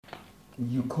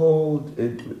you called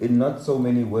it, in not so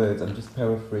many words, I'm just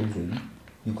paraphrasing,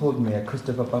 you called Mayor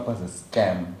Christopher Papas a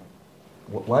scam.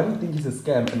 Why do you think he's a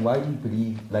scam, and why do you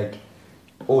believe like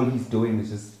all he's doing is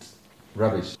just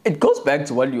rubbish? It goes back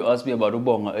to what you asked me about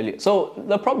BONGA earlier. So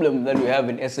the problem that we have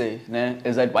in SA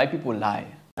is that white people lie.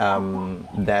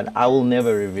 That I will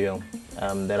never reveal.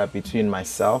 That are between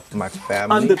myself, my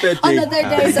family. On the third day. On the third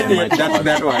day, sorry.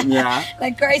 That one, yeah.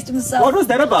 Like Christ himself. What was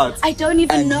that about? I don't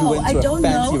even know. I don't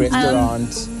know. He went to a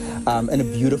fancy restaurant in a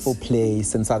beautiful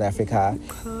place in South Africa.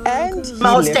 And he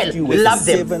left you with love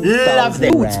them.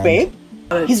 7,000 babe.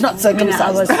 He's not circumcised.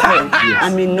 I was told. Yes. I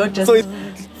mean, not just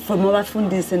from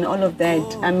Mawafundis and all of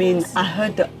that. I mean, I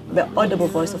heard the audible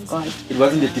voice of God. It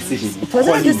wasn't a decision. It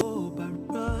wasn't a decision.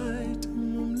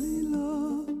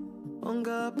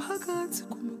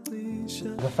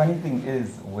 The funny thing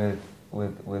is with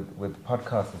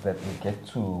podcasts is that we get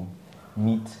to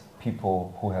meet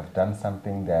people who have done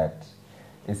something that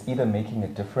is either making a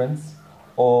difference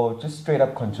or just straight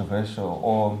up controversial,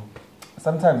 or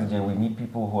sometimes we meet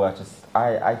people who are just,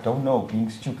 I don't know, being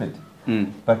stupid.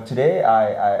 But today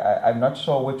I'm not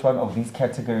sure which one of these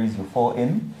categories you fall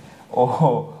in,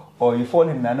 or you fall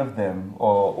in none of them,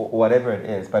 or whatever it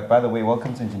is. But by the way,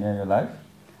 welcome to Engineering Your Life.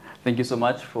 Thank you so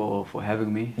much for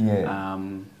having me. Yeah.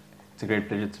 It's a great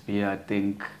pleasure to be here. I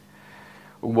think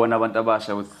Ubona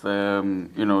Bantabasha with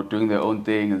doing their own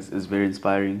thing is very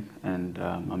inspiring, and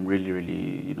I'm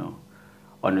really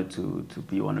honored to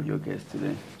be one of your guests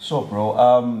today. Sure, bro.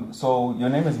 So your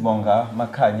name is BONGA,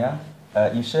 MAKHANYA.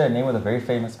 You share a name with a very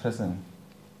famous person.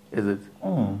 Is it?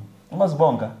 What's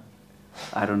BONGA?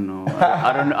 I don't know.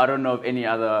 I don't know of any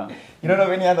other. You don't know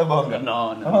of any other BONGA?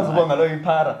 No. What's BONGA? Lo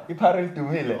ipara. Ipara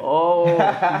iltumile. Oh.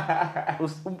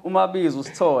 Umabiz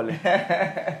usithole.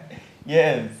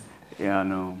 Yes. Yeah,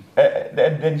 no.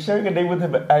 Then sharing a name with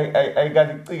him, I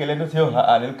got to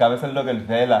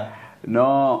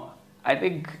No, I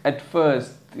think at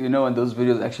first, when those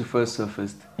videos actually first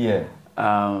surfaced. Yeah.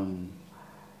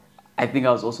 I think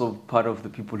I was also part of the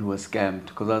people who were scammed,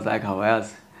 because I was like, how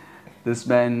else? This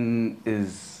man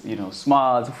is,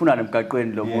 smart. So,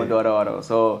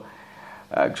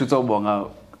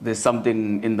 there's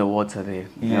something in the water there.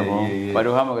 Yeah. But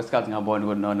no.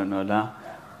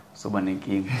 So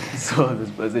this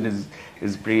person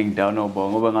is bringing down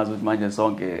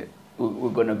we're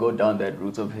gonna go down that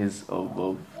route of his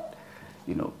of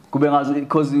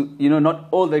because not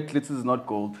all that glitters is not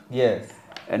gold. Yes.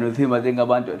 And with him, I think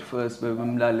abantu at first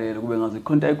bebemlalela kube ngazi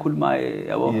khona ayikhuluma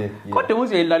yabo. Kodwa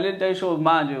muthi uyilalela into ayisho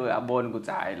manje uyabona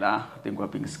ukuthi hayi la I think we're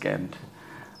being scammed.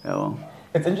 Yabo.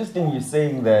 It's interesting you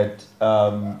saying that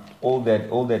all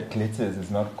that glitters is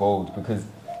not gold, because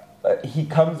he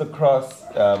comes across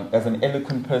as an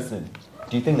eloquent person.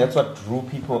 Do you think that's what drew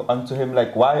people onto him?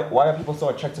 Like, why are people so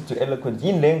attracted to eloquence?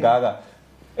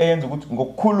 In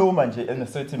a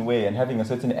certain way and having a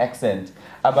certain accent,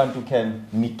 abantu can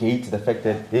negate the fact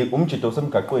that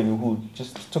who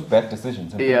just took bad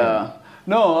decisions. Yeah.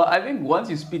 No, I think once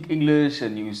you speak English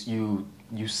and you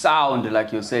sound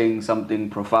like you're saying something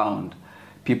profound,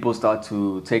 people start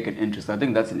to take an interest. I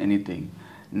think that's in anything.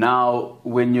 Now,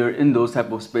 when you're in those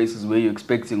type of spaces where you're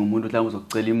expecting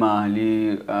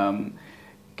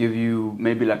give you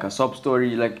maybe like a sob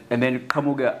story, and then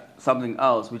come get something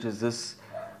else, which is this,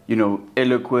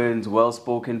 eloquent,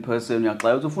 well-spoken person, and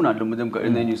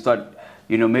then you start,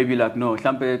 maybe like, no,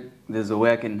 there's a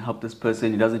way I can help this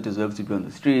person. He doesn't deserve to be on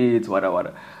the streets,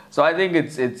 whatever. So I think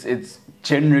it's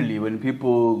generally when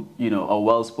people, are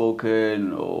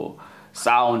well-spoken or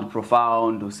sound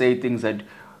profound or say things that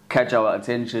catch our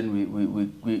attention,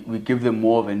 we give them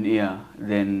more of an ear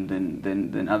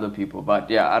than other people. But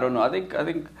yeah, I don't know. I think.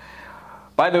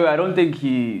 By the way, I don't think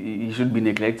he should be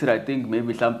neglected. I think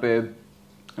maybe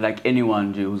like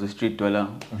anyone who's a street dweller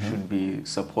should be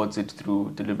supported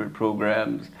through deliberate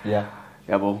programs. Yeah.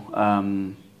 Yabo.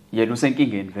 Yena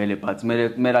usenkingeni vele, but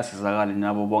kumele asizakale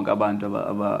nabo bonke abantu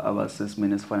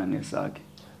abasesimeni esifana nesakhe.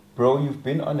 Bro, you've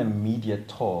been on a media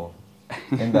tour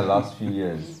in the last few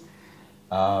years.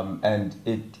 And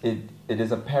it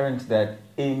is apparent that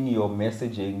in your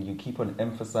messaging, you keep on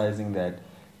emphasizing that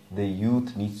the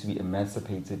youth needs to be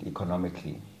emancipated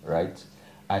economically, right?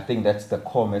 I think that's the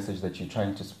core message that you're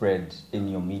trying to spread in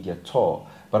your media tour.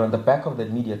 But on the back of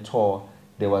that media tour,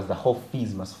 there was the whole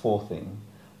fees must fall thing,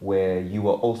 where you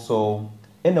were also,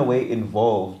 in a way,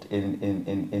 involved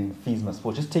in fees must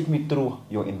fall. Just take me through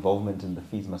your involvement in the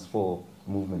fees must fall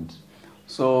movement.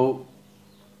 So,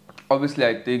 obviously,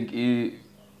 I think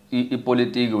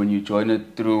politics, when you join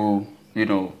it through,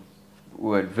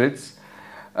 we're at WITS,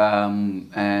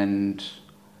 and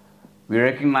we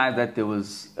recognized that there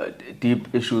was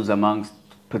deep issues amongst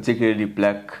particularly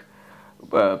black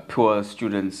poor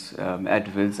students at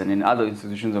WITS and in other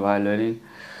institutions of higher learning.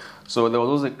 So there was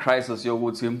also a crisis.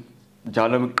 Abantu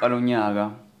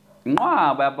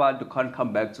can't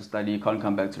come back to study, can't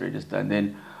come back to register, and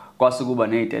then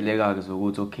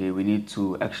okay, we need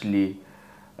to actually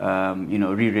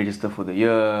re-register for the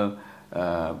year,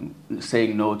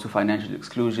 saying no to financial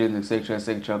exclusion, etc.,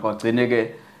 etc.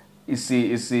 Is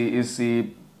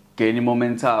gaining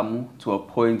momentum to a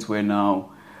point where now,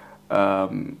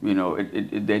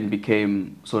 it then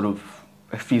became sort of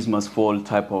a fees must fall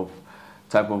type of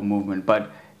movement.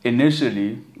 But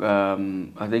initially,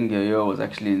 I think Yayo was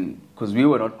actually because we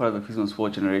were not part of the fees must fall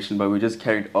generation, but we just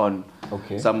carried on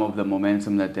some of the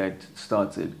momentum that they had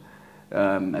started.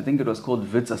 I think it was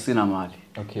called Wits Asina Mali.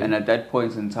 Okay. And at that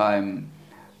point in time,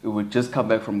 we would just come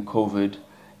back from COVID,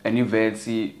 and you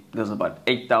see there's about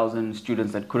 8,000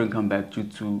 students that couldn't come back due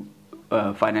to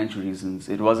financial reasons.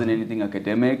 It wasn't anything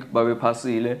academic, but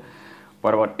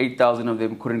about 8,000 of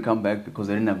them couldn't come back because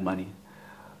they didn't have money.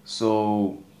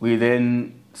 So we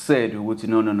then said,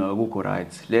 no,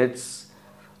 right. Let's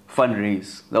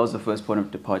fundraise. That was the first point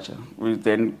of departure. We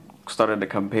then started a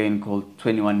campaign called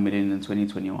 21 million in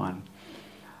 2021.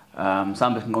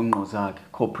 Some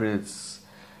corporates,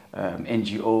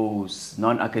 NGOs,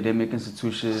 non-academic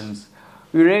institutions.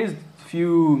 We raised a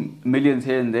few millions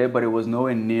here and there, but it was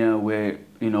nowhere near where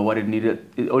what it needed.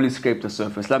 It only scraped the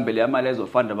surface. Fund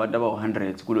about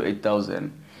 100 to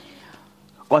 8,000.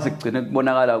 No.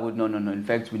 In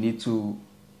fact, we need to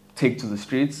take to the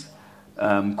streets,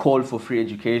 call for free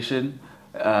education,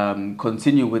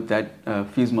 continue with that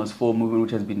fees must fall movement,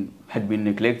 which had been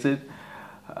neglected,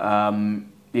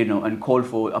 and call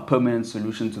for a permanent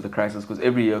solution to the crisis. Because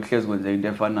every year,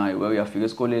 where we are figure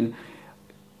schooling,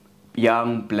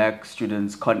 young black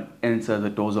students can't enter the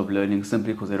doors of learning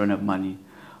simply because they don't have money,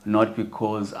 not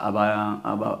because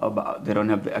they don't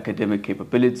have the academic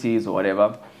capabilities or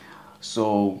whatever.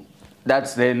 So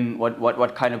that's then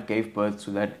what kind of gave birth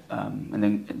to that, and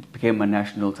then it became a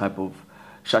national type of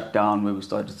shutdown where we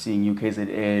started seeing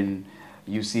UKZN,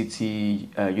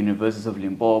 UCT, Universities of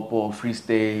Limpopo, Free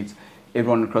State,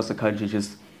 everyone across the country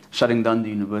just shutting down the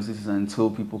universities until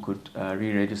people could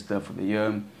re-register for the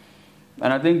year.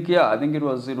 And I think it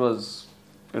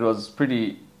was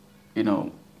pretty, we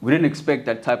didn't expect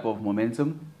that type of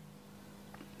momentum,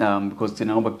 because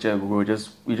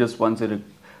we just wanted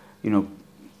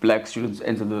black students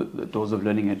enter the doors of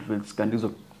learning at WITS. Countries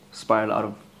of spiral out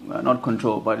of not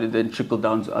control, but it then trickled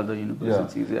down to other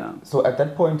universities. Yeah. So at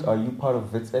that point, are you part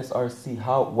of WITS SRC?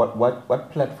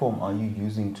 What platform are you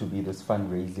using to be this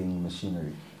fundraising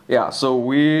machinery? Yeah.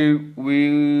 So if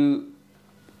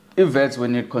VETS,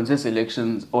 when you contest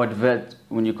elections, or at VET,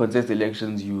 when you contest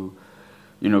elections, you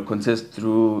contest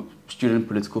through student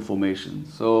political formation.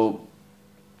 So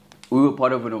we were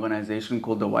part of an organization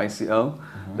called the YCL,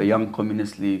 the Young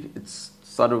Communist League. It's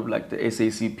sort of like the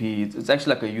SACP. It's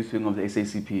actually like a youth wing of the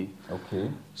SACP.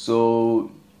 Okay. So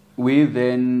we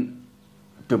then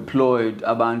deployed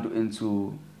Abantu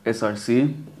into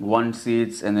SRC, won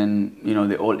seats, and then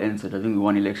they all entered. I think we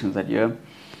won elections that year.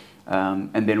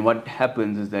 And then what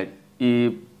happens is that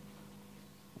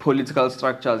political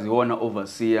structures, you want to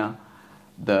oversee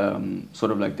the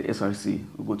sort of like the SRC.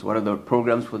 What are the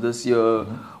programs for this year?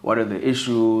 What are the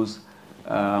issues?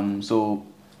 So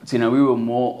we were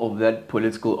more of that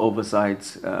political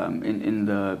oversight in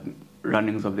the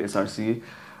runnings of the SRC.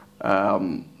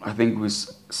 I think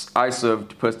I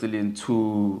served personally in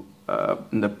two,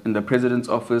 in the president's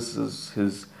office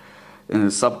in the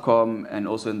subcom, and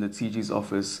also in the TG's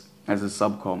office as a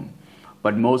subcom.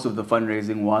 But most of the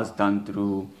fundraising was done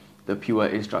through the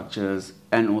PYA structures,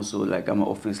 and also like I'm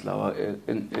office lawa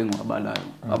in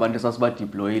abantu sasiba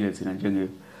deployed in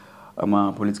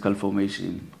political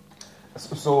formation.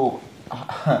 So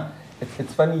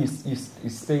it's funny you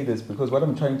say this, because what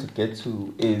I'm trying to get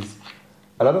to is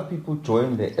a lot of people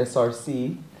join the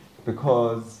SRC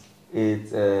because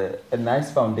it's a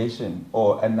nice foundation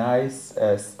or a nice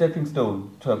stepping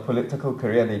stone to a political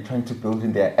career they're trying to build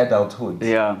in their adulthood.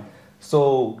 Yeah.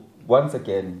 So once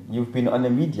again, you've been on a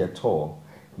media tour.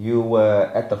 You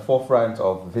were at the forefront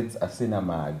of Wits Asina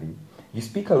Mali. You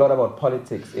speak a lot about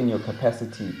politics in your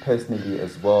capacity personally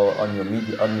as well on your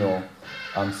media, on your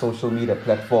social media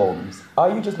platforms.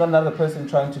 Are you just not another person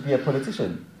trying to be a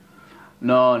politician?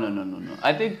 No.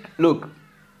 I think, look,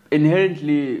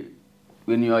 inherently,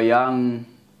 when you're young,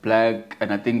 black,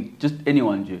 and I think just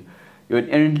anyone, you're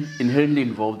inherently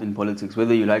involved in politics,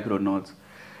 whether you like it or not.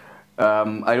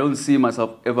 I don't see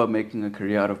myself ever making a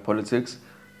career out of politics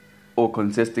or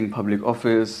contesting public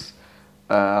office.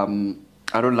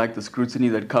 I don't like the scrutiny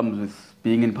that comes with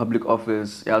being in public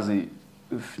office, yazi,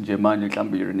 if Germany can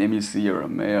be an MEC or a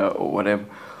mayor or whatever.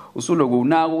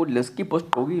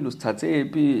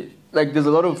 Like there's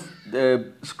a lot of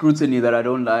scrutiny that I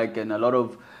don't like, and a lot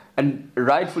of, and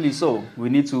rightfully so. We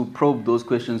need to probe those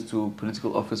questions to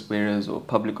political office bearers or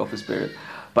public office bearers.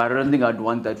 But I don't think I'd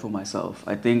want that for myself.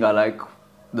 I think I like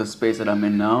the space that I'm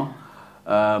in now.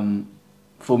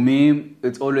 For me,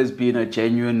 it's always been a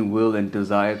genuine will and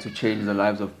desire to change the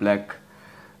lives of black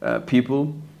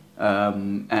people.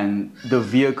 And the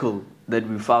vehicle that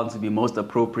we found to be most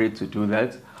appropriate to do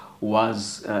that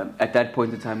was, at that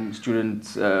point in time,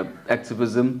 student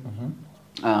activism.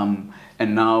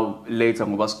 And now, later,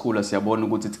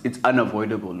 it's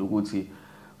unavoidable.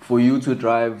 For you to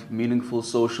drive meaningful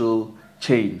social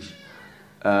change,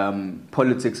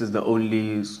 politics is the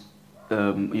only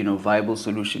viable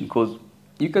solution. Because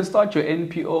you can start your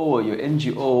NPO or your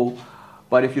NGO,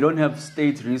 but if you don't have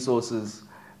state resources,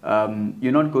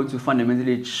 you're not going to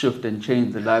fundamentally shift and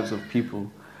change the lives of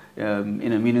people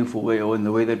in a meaningful way or in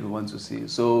the way that we want to see.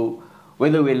 So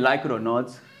whether we like it or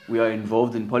not, we are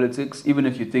involved in politics. Even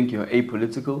if you think you're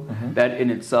apolitical, that in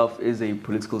itself is a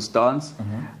political stance,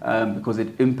 because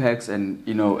it impacts and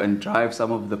drives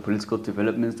some of the political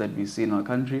developments that we see in our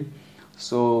country.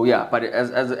 So yeah, but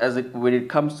when it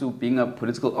comes to being a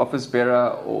political office bearer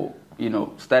or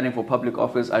standing for public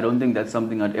office, I don't think that's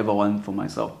something I'd ever want for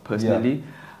myself personally.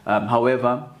 Yeah.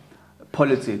 However,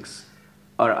 politics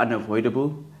are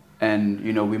unavoidable, and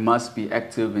we must be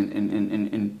active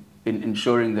in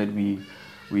ensuring that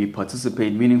we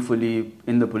participate meaningfully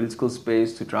in the political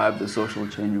space to drive the social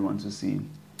change we want to see.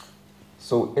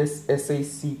 So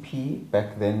SACP,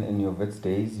 back then in your Wits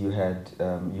days, you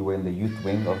were in the youth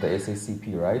wing of the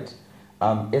SACP, right?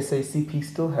 SACP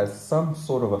still has some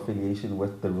sort of affiliation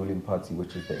with the ruling party,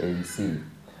 which is the ANC.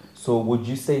 So would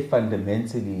you say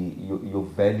fundamentally your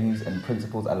values and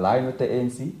principles align with the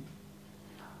ANC?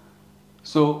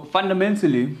 So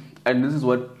fundamentally, and this is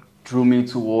what drew me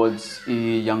towards a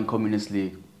Young Communist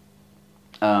League,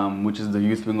 which is the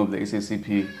youth wing of the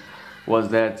SACP, was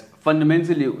that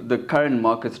fundamentally the current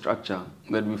market structure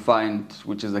that we find,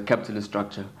 which is a capitalist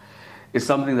structure, is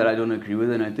something that I don't agree with,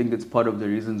 and I think it's part of the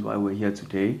reasons why we're here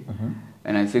today.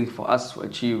 And I think for us to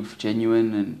achieve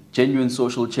genuine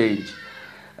social change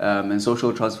and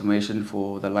social transformation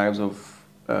for the lives of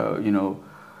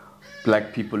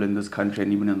black people in this country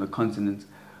and even on the continent,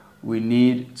 we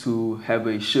need to have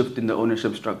a shift in the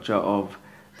ownership structure of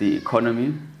the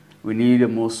economy. We need a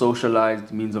more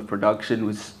socialized means of production,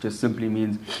 which just simply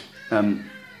means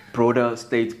broader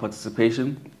state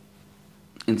participation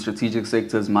in strategic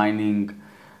sectors, mining,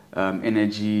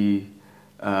 energy,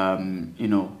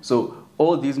 So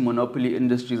all these monopoly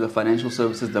industries, the financial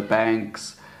services, the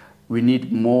banks, we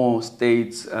need more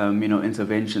state,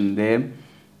 intervention there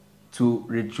to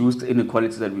reduce the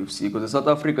inequalities that we've seen. Because in South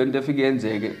Africa,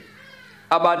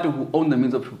 abantu who own the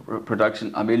means of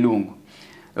production are belungu.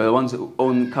 They're the ones who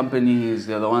own companies.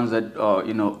 They're the ones that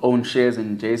own shares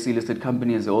in JSE listed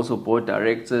companies. They're also board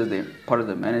directors. They're part of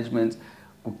the management.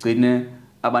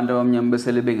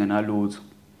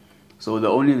 So the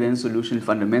only then solution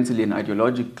fundamentally and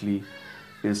ideologically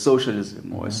is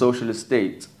socialism or a socialist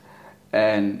state.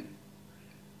 And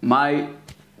my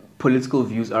political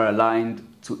views are aligned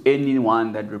to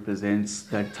anyone that represents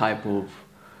that type of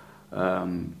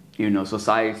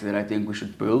society that I think we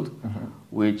should build,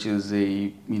 which is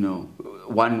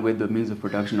one where the means of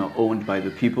production are owned by the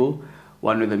people,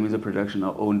 one where the means of production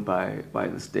are owned by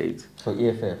the state. So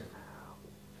EFF.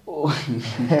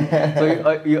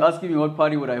 So you're asking me what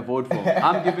party would I vote for?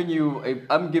 I'm giving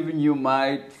you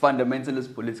my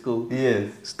fundamentalist political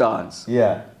stance.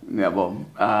 Yeah. Yeah. Well,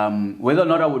 whether or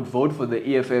not I would vote for the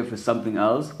EFF is something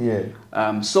else.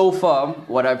 Yeah. So far,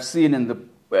 what I've seen in the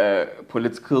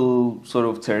political sort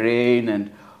of terrain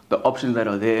and the options that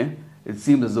are there, it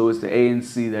seems as though it's the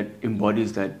ANC that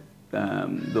embodies that,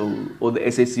 or the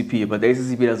SACP. But the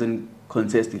SACP doesn't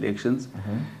contest elections.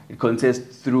 It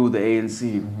contests through the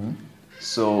ANC.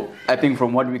 So I think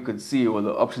from what we could see, or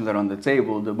the options that are on the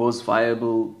table, the most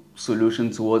viable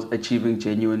solution towards achieving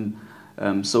genuine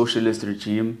socialist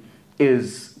regime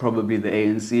is probably the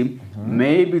ANC.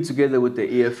 Maybe together with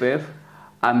the EFF.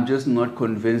 I'm just not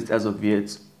convinced as of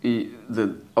yet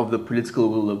of the political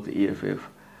will of the EFF.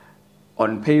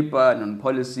 On paper and on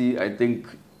policy, I think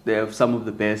they have some of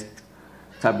the best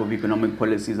type of economic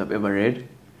policies I've ever read.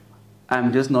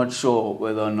 I'm just not sure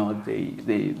whether or not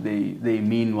they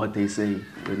mean what they say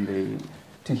when they...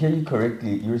 To hear you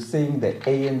correctly, you're saying the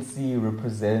ANC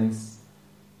represents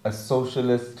a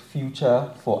socialist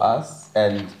future for us,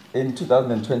 and in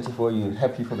 2024 you're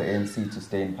happy for the ANC to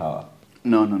stay in power?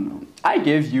 No. I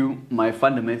gave you my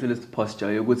fundamentalist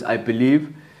posture, which I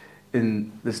believe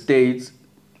in the states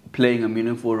playing a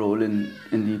meaningful role in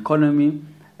the economy,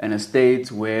 and a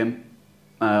state where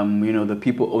the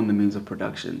people own the means of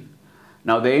production.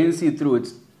 Now the ANC, through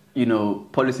its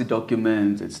policy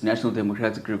documents, its National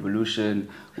Democratic Revolution,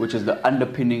 which is the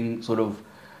underpinning sort of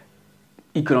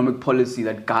economic policy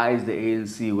that guides the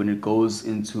ANC when it goes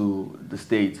into the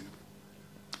state,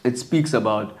 it speaks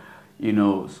about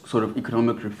sort of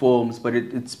economic reforms, but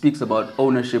it speaks about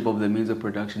ownership of the means of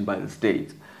production by the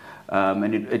state.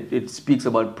 And it speaks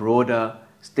about broader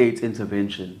state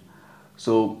intervention.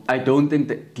 So I don't think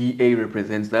that DA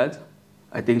represents that.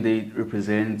 I think they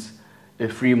represent a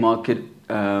free market,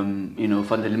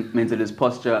 fundamentalist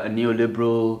posture, a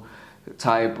neoliberal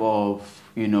type of,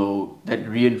 that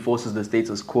reinforces the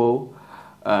status quo.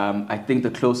 I think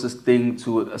the closest thing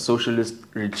to a socialist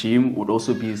regime would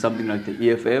also be something like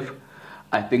the EFF.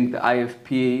 I think the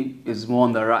IFP is more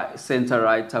on the right,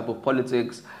 center-right type of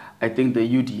politics. I think the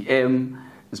UDM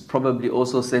is probably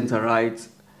also center-right.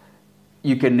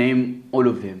 You can name all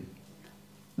of them.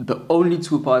 The only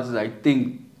two parties I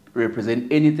think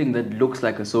represent anything that looks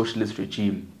like a socialist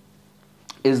regime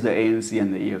is the ANC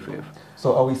and the EFF.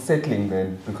 So are we settling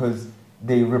then? Because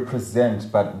they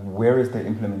represent, but where is the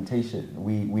implementation?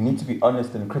 We need to be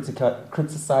honest and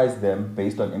criticize them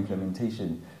based on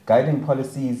implementation. Guiding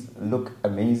policies look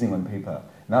amazing on paper.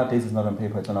 Nowadays it's not on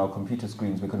paper, it's on our computer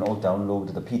screens. We can all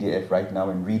download the PDF right now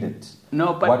and read it.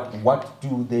 No, but what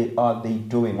are they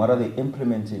doing? What are they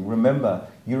implementing? Remember,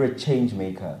 you're a change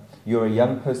maker. You're a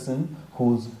young person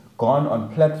who's gone on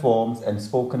platforms and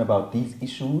spoken about these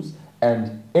issues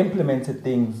and implemented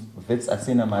things with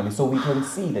Asina Mali, so we can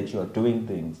see that you are doing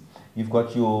things. You've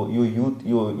got your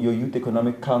youth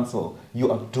economic council. You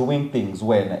are doing things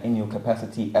when in your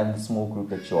capacity and the small group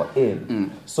that you're in.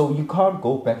 So you can't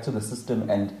go back to the system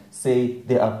and say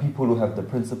there are people who have the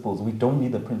principles. We don't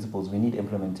need the principles. We need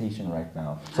implementation right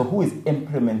now. So who is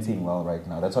implementing well right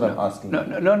now? That's what I'm asking.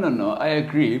 No. I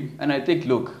agree, and I think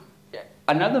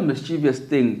another mischievous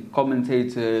thing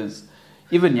commentators,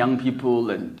 even young people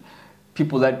and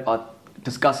people that are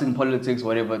discussing politics,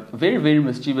 whatever, very, very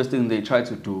mischievous thing they try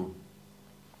to do.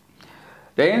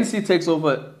 The ANC takes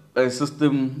over a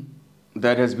system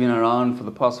that has been around for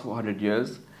the past 400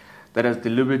 years, that has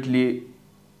deliberately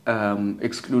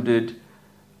excluded,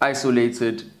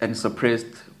 isolated, and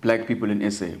suppressed black people in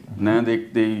SA. Now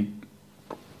they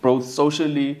both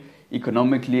socially,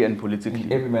 economically, and politically.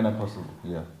 In every manner possible,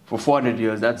 yeah. For 400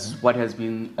 years, that's what has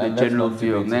been the general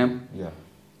view of them. Yeah.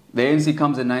 The ANC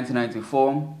comes in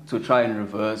 1994 to try and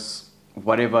reverse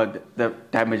whatever the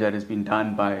damage that has been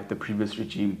done by the previous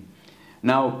regime.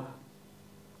 Now,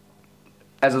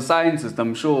 as a scientist,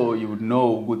 I'm sure you would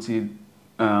know, Guti,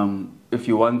 if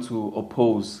you want to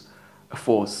oppose a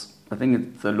force, I think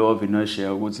it's the law of inertia,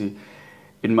 Guti,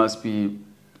 it must be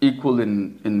equal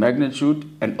in magnitude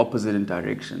and opposite in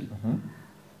direction.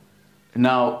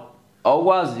 Now,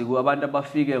 awukwazi abantu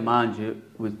abafike manje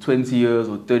with 20 years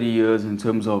or 30 years in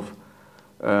terms of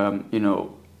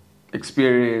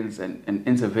experience and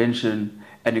intervention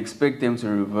and expect them to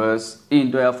reverse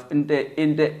into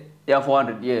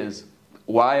 400 years.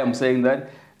 Why I'm saying that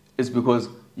is because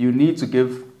you need to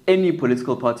give any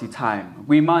political party time.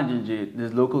 We imagine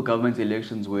there's local government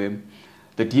elections where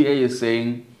the DA is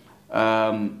saying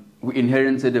we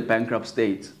inherited a bankrupt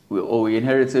state, or we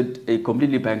inherited a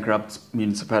completely bankrupt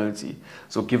municipality.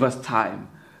 So give us time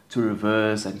to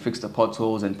reverse and fix the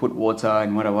potholes and put water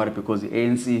and whatever, because the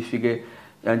ANC figure,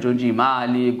 I think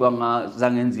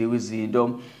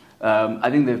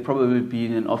they've probably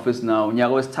been in office now,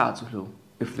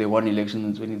 if they won elections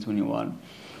in 2021.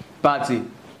 But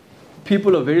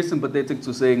people are very sympathetic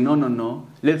to saying, no,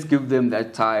 let's give them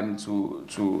that time to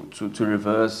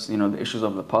reverse, the issues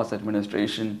of the past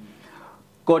administration.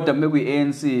 Maybe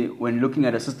ANC, when looking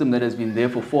at a system that has been there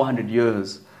for 400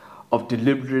 years of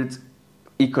deliberate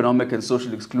economic and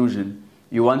social exclusion,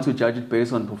 you want to judge it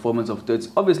based on performance of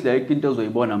 30. Obviously, I can tell you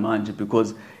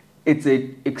because it's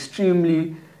an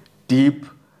extremely deep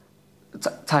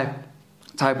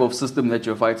type of system that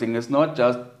you're fighting. It's not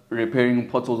just repairing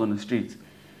potholes on the streets.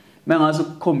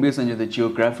 The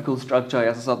geographical structure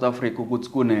of South Africa,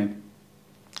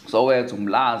 so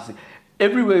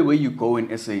everywhere where you go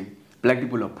in SA, black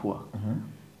people are poor.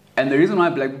 And the reason why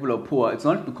black people are poor, it's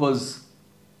not because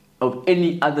of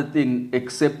any other thing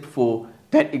except for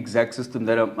that exact system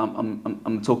that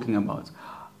I'm talking about.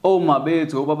 Most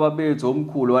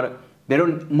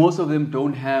of them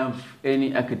don't have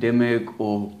any academic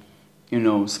or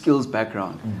skills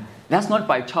background. That's not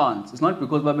by chance. It's not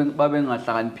because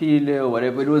or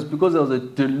whatever. It was because there was a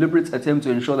deliberate attempt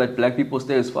to ensure that black people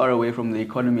stay as far away from the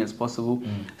economy as possible,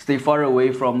 stay far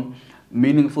away from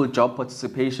meaningful job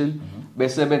participation.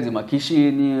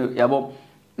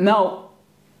 Now,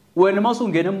 when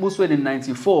in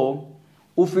 94,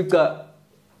 ufika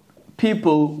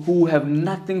people who have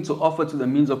nothing to offer to the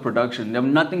means of production, they have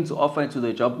nothing to offer to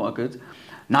the job market.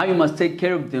 Now you must take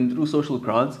care of them through social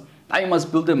grants. Now you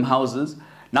must build them houses.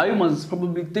 Now you must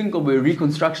probably think of a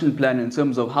reconstruction plan in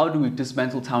terms of how do we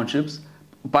dismantle townships.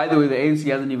 By the way, the ANC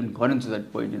hasn't even gotten to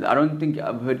that point. I don't think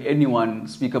I've heard anyone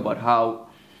speak about how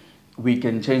we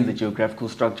can change the geographical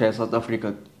structure of South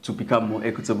Africa to become more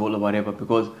equitable or whatever,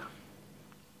 because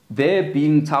there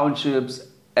being townships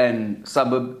and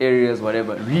suburb areas,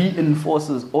 whatever,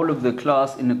 reinforces all of the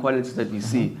class inequalities that we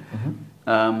see.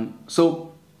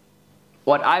 So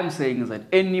what I'm saying is that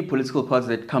any political party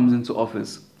that comes into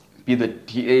office, be the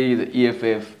DA, the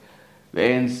EFF, the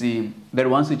ANC, that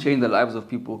wants to change the lives of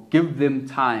people, give them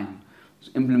time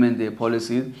to implement their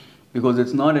policies, because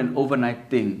it's not an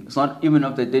overnight thing. It's not even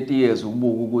after 30 years. How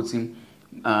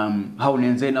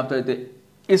after the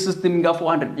system got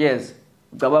 400 years.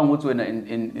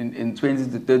 In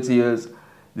 20 to 30 years,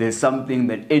 there's something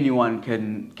that anyone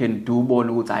can do more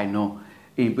than what I know.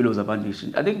 I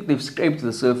think they've scraped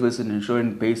the surface in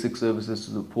ensuring basic services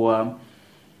to the poor.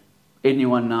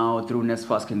 Anyone now through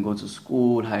NSFAS can go to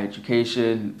school, higher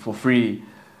education for free.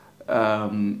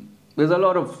 There's a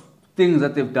lot of things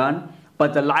that they've done,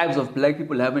 but the lives of black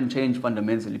people haven't changed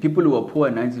fundamentally. People who were poor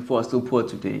in 94 are still poor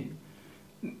today.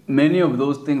 Many of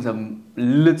those things have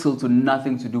little to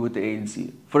nothing to do with the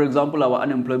ANC. For example, our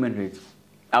unemployment rate.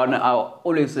 I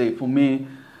always say, for me,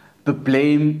 the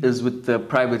blame is with the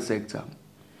private sector.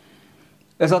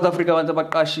 In South Africa,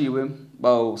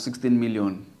 about 16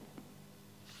 million.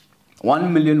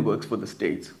 1 million works for the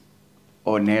state.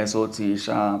 Or NESO,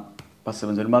 Tisha, I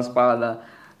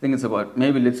think it's about,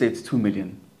 maybe let's say it's 2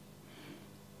 million.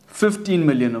 15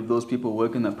 million of those people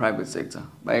work in the private sector.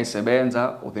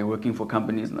 Or they're working for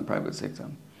companies in the private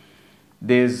sector.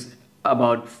 There's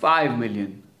about 5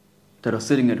 million that are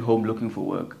sitting at home looking for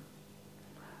work.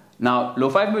 Now,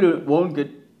 5 million won't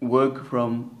get work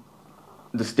from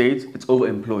the state. It's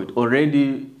overemployed.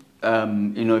 Already,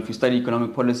 if you study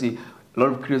economic policy, a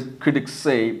lot of critics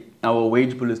say our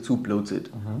wage bill is too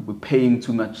bloated. We're paying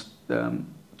too much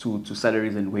to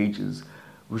salaries and wages.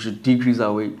 We should decrease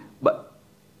our wage.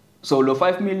 So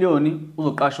 5 million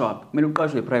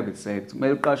uzokashwa private sector,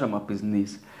 my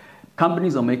business.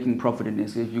 Companies are making profit in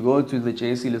this. If you go to the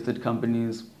JSE listed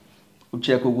companies,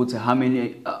 check how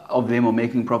many of them are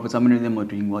making profits, how many of them are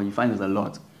doing well, you find there's a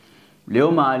lot. Leo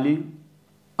Mali,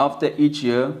 after each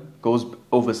year, goes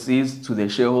overseas to their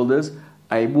shareholders.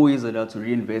 Aibu is allowed to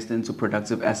reinvest into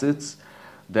productive assets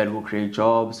that will create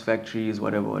jobs, factories,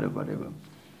 whatever.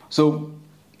 So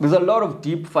there's a lot of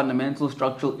deep fundamental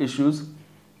structural issues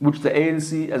which the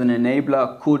ANC as an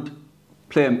enabler could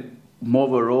play more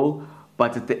of a role,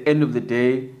 but at the end of the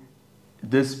day,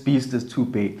 this beast is too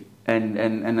big.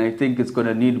 And I think it's going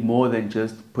to need more than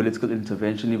just political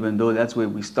intervention, even though that's where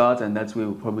we start and that's where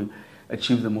we'll probably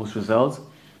achieve the most results.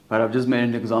 But I've just made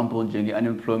an example in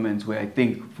unemployment where I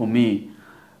think, for me,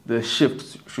 the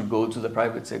shift should go to the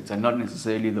private sector, not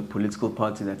necessarily the political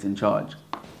party that's in charge.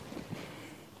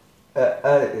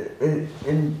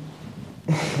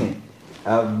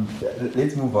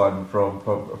 Let's move on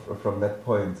from that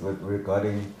point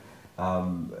regarding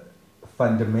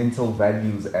fundamental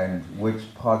values and which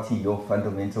party your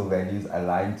fundamental values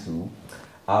align to.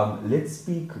 Let's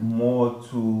speak more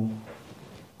to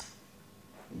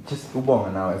just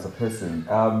Ubonga now as a person.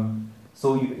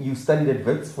 So you studied at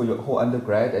Wits for your whole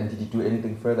undergrad, and did you do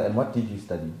anything further? And what did you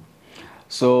study?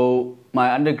 So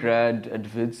my undergrad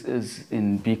at Wits is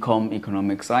in BCom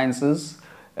Economic Sciences.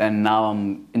 And now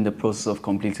I'm in the process of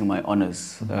completing my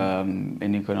honors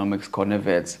in economics,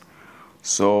 Cornevets.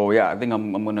 So yeah, I think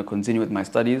I'm going to continue with my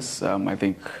studies. I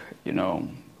think,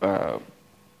 the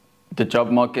job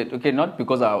market, okay, not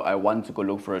because I want to go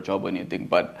look for a job or anything,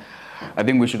 but I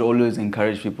think we should always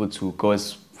encourage people to go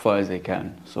as far as they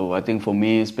can. So I think for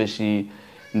me, especially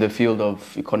in the field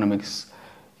of economics,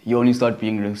 you only start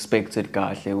being respected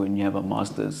when you have a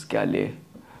master's.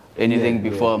 Anything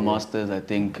before a master's, I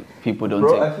think people don't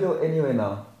take. I feel anywhere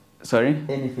now. Sorry?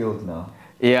 Any field now.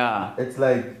 Yeah. It's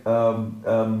like,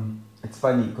 it's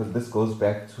funny because this goes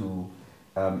back to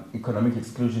economic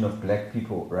exclusion of black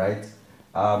people, right?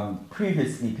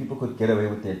 Previously, people could get away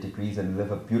with their degrees and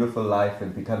live a beautiful life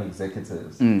and become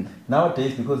executives.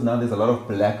 Nowadays, because now there's a lot of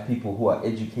black people who are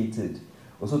educated,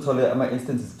 also told my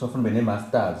instance is often when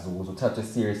masters was touched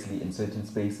seriously in certain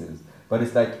spaces. But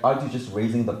it's like, aren't you just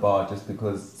raising the bar just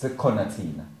because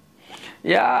sekonatina?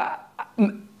 Yeah,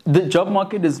 the job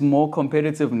market is more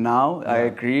competitive now. I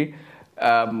agree.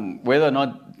 Whether or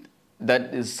not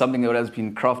that is something that has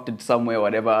been crafted somewhere,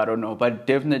 whatever, I don't know. But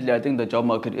definitely, I think the job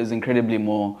market is incredibly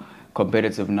more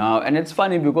competitive now. And it's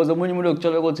funny because when you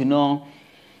look, you know,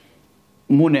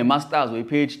 mune masters or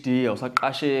PhD or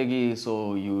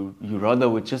so you rather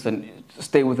would just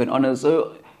stay with an honor.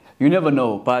 So you never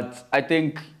know. But I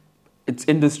think it's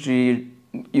industry.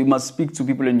 You must speak to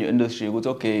people in your industry. It's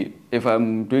okay, if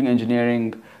I'm doing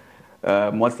engineering,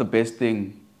 what's the best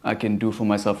thing I can do for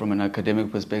myself from an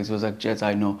academic perspective? It's like, Jets,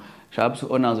 I know. Sharp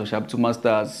to honors or sharp to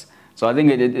masters. So I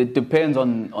think it depends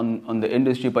on the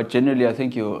industry, but generally I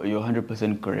think you're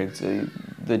 100% correct.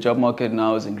 The job market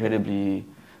now is incredibly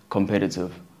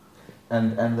competitive.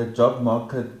 And the job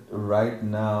market right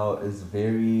now is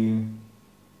very,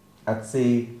 I'd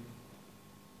say,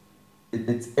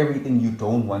 it's everything you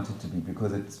don't want it to be,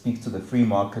 because it speaks to the free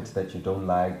market that you don't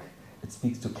like. It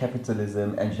speaks to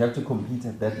capitalism, and you have to compete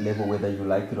at that level whether you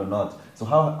like it or not. So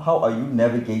how are you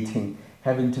navigating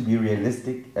having to be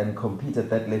realistic and compete at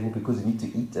that level, because you need to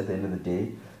eat at the end of the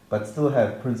day, but still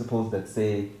have principles that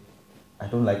say, I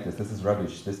don't like this is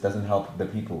rubbish, this doesn't help the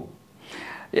people?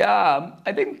 Yeah,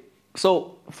 I think,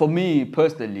 so for me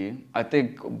personally, I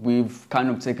think we've kind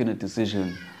of taken a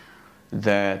decision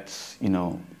that, you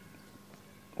know,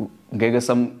 which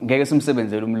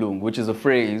is a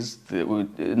phrase,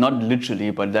 not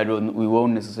literally, but that we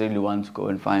won't necessarily want to go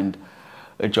and find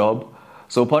a job.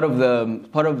 So part of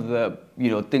the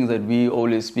things that we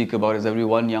always speak about is that we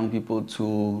want young people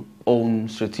to own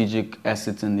strategic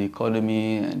assets in the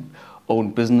economy and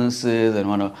own businesses and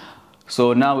whatnot.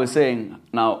 So now we're saying,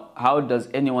 how does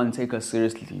anyone take us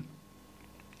seriously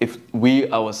if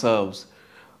we ourselves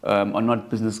are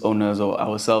not business owners, or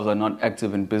ourselves are not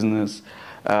active in business?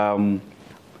 And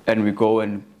we go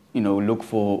and look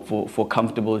for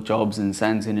comfortable jobs in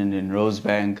Sandton and in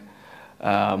Rosebank,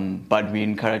 but we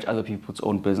encourage other people to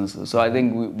own businesses. So I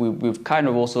think we've kind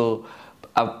of also,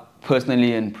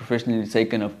 personally and professionally,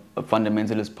 taken a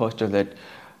fundamentalist posture that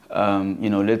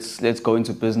let's go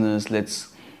into business. Let's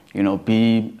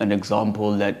be an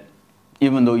example that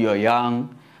even though you're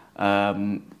young,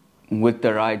 with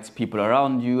the right people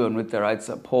around you and with the right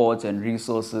support and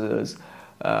resources,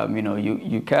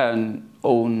 you can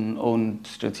own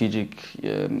strategic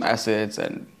assets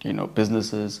and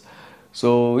businesses.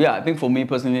 So yeah, I think for me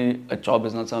personally, a job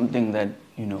is not something that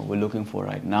we're looking for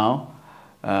right now.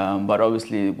 But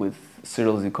obviously, with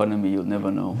Cyril's economy, you'll never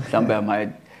know. Someday I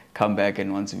might come back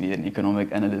and want to be an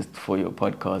economic analyst for your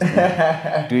podcast,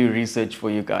 and do research for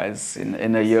you guys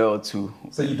in a year or two.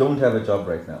 So you don't have a job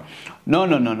right now? No.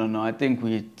 I think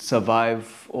we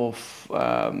survive off.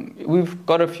 We've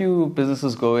got a few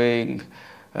businesses going,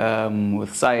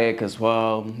 with SAIC as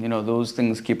well. Those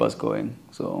things keep us going.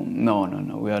 So no.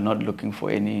 We are not looking for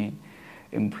any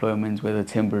employment, whether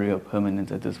temporary or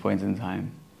permanent, at this point in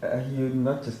time. You're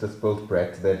not just a spoiled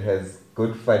brat that has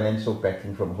good financial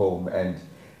backing from home, and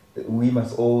we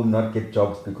must all not get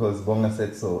jobs because Bonga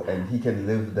said so, and he can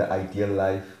live the ideal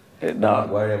life, not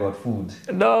worry about food.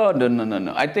 No.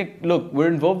 I think, look, we're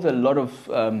involved in a lot of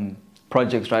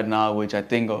projects right now, which I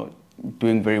think are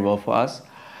doing very well for us.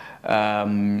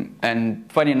 And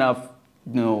funny enough,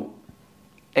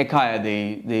 Ekaya,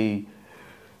 they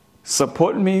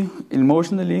support me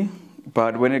emotionally,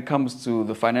 but when it comes to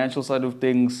the financial side of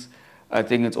things, I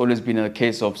think it's always been a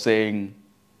case of saying,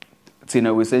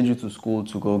 Tina, we send you to school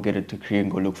to go get a degree and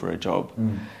go look for a job.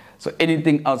 So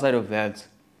anything outside of that,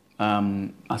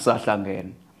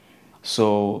 asahlangen.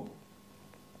 So,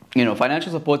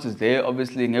 financial support is there.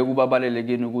 Obviously, what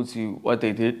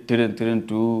they didn't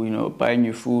do, buying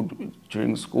you food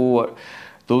during school,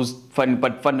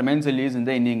 but fundamentally, isn't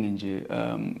there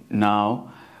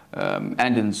now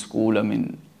and in school? I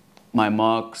mean, my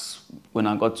marks, when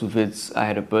I got to Wits, I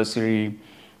had a bursary.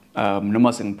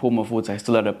 In Puma Foods, I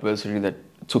still had a bursary that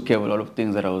took care of a lot of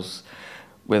things that I was,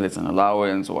 whether it's an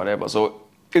allowance or whatever. So,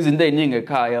 because I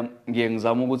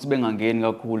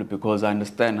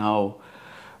understand how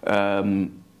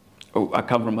I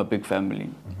come from a big family.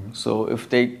 So if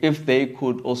they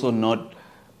could also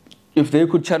if they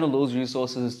could channel those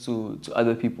resources to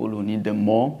other people who need them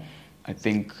more, I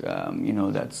think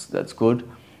that's good.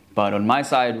 But on my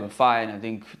side, we're fine. I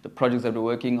think the projects that we're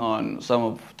working on, some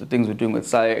of the things we're doing with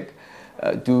SAIC,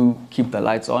 do keep the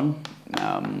lights on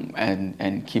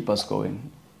and keep us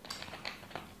going.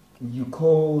 You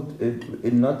called it,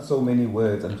 in not so many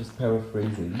words, I'm just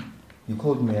paraphrasing, you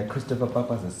called Mayor Christopher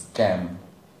Papas a scam.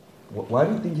 Why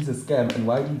do you think he's a scam, and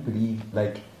why do you believe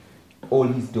all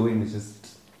he's doing is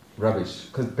just rubbish,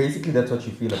 because basically that's what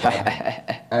you feel about him.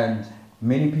 And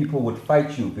many people would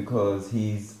fight you because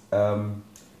he's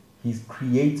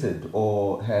created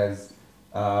or has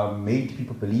made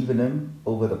people believe in him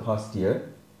over the past year.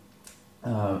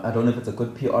 I don't know if it's a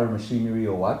good PR machinery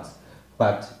or what,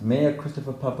 but Mayor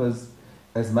Christopher Pappas,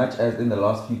 as much as in the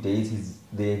last few days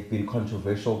there have been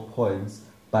controversial points,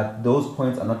 but those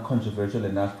points are not controversial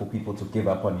enough for people to give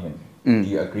up on him. Do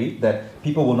you agree that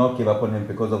people will not give up on him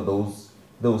because of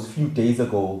those few days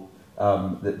ago,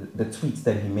 the tweets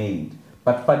that he made?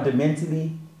 But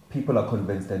fundamentally, people are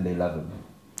convinced and they love him.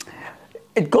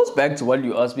 It goes back to what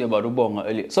you asked me about Ubonga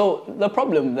earlier. So the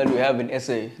problem that we have in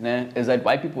SA is that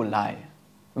white people lie.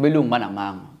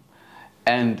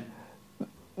 And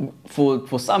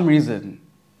for some reason,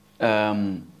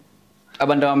 abantu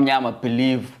abamnyama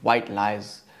believe white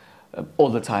lies all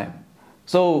the time.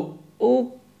 So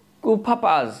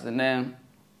Papa's,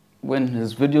 when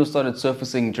his video started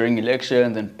surfacing during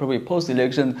elections and probably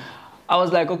post-election, I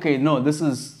was like, okay, no,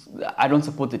 I don't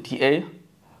support the TA.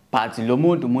 But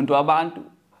umuntu abantu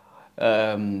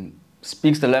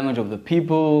speaks the language of the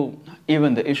people.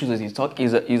 Even the issues that he's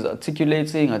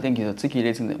articulating, I think he's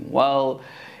articulating them well,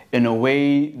 in a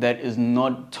way that is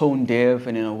not tone deaf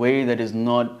and in a way that is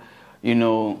not,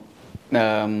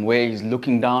 where he's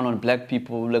looking down on black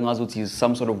people. He's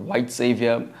some sort of white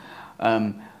savior.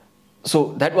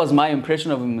 So that was my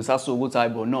impression of him.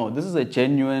 No, this is a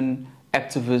genuine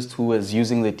activist who is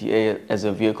using the TA as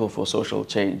a vehicle for social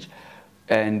change.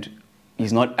 And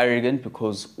he's not arrogant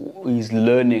because he's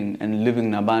learning and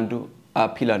living nabantu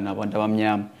aphila nabantu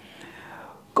abamnyama.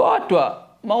 Kodwa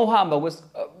mawuhamba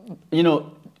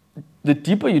the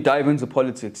deeper you dive into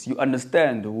politics, you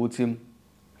understand ukuthi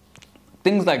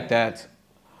things like that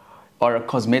are a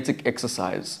cosmetic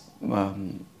exercise.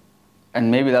 And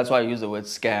maybe that's why I use the word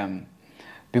scam.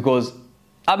 Because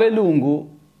abelungu,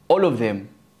 all of them,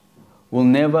 will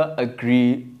never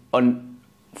agree on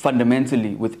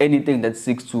fundamentally with anything that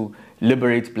seeks to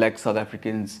liberate black South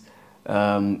Africans,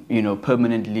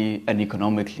 permanently and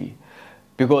economically.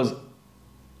 Because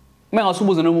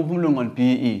mengasubuza noma umlungu on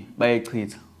BEE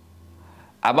bayayichitha.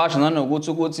 Abasho nanokuthi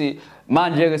ukuthi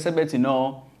manje ke sebethi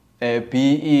no,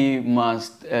 BEE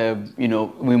must,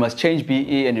 we must change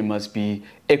BEE and it must be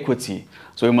equity.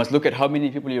 So we must look at how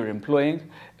many people you're employing,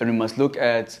 and we must look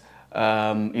at,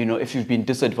 if you've been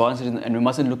disadvantaged, and we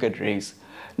mustn't look at race.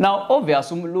 Now,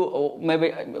 obviously,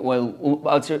 maybe,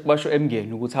 I'll show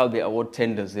MG how they award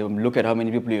tenders. They will look at how many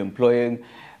people you're employing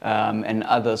and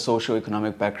other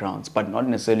socio-economic backgrounds, but not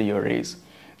necessarily your race.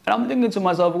 And I'm thinking to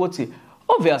myself,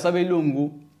 obviously,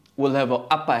 Abelungu will have an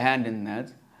upper hand in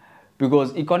that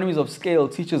because economies of scale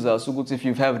teaches us if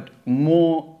you've had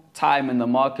more time in the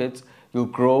market, you'll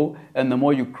grow, and the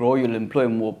more you grow, you'll employ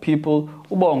more people.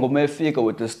 Ubongo figure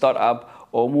with the startup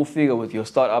or more figure with your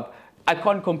startup. I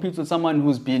can't compete with someone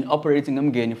who's been operating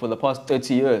Mgeni for the past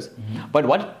 30 years. But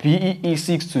what BEE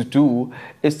seeks to do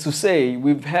is to say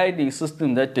we've had a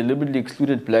system that deliberately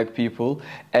excluded black people,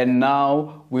 and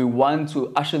now we want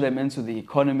to usher them into the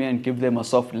economy and give them a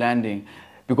soft landing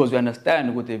because we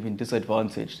understand what they've been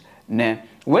disadvantaged. Now,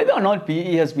 whether or not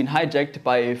BEE has been hijacked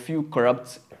by a few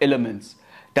corrupt elements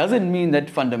doesn't mean that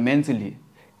fundamentally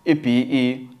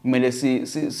BEE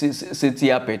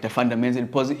better fundamentally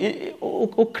because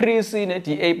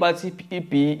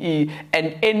BEE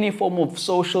and any form of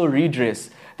social redress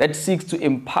that seeks to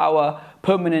empower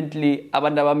permanently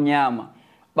abantu abamnyama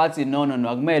bathi no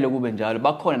akumele kube njalo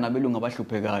bakhona nabelungu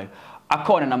abahluphekayo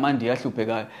akhona namandi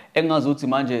ahluphekayo engazuthi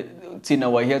manje thina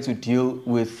we're here to deal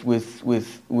with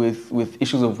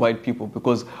issues of white people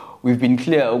because we've been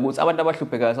clear ukuthi abantu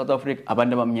abahluphekayo South Africa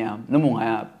abantu abamnyama noma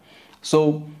ungayaphi.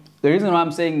 So the reason why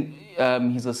I'm saying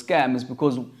he's a scam is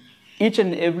because each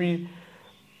and every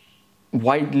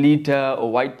white leader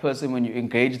or white person, when you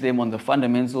engage them on the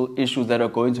fundamental issues that are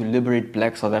going to liberate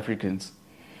black South Africans,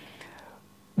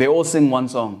 they all sing one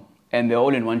song and they're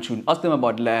all in one tune. Ask them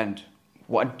about land.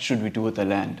 What should we do with the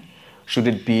land? Should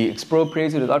it be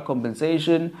expropriated without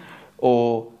compensation,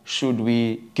 or should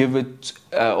we give it,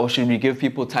 or should we give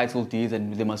people title deeds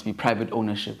and there must be private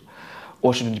ownership,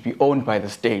 or should it be owned by the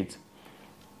state?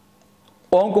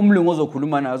 Umhlaba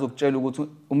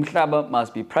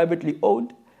must be privately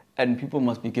owned and people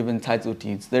must be given title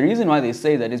deeds. The reason why they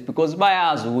say that is because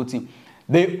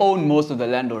they own most of the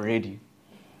land already.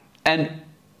 And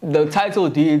the title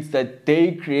deeds that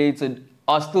they created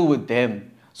are still with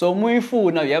them. So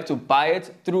now you have to buy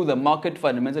it through the market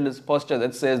fundamentalist posture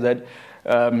that says that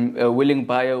a willing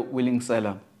buyer, willing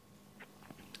seller.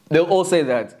 They'll all say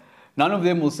that. None of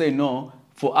them will say no.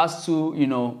 For us to,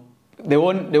 they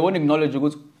won't acknowledge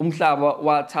ukuthi umhlaba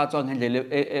wathathwa ngendlela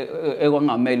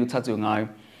ekwangamele uthathwe ngayo,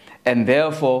 and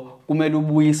therefore kumele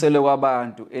ubuyisele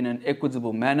kwabantu in an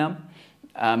equitable manner,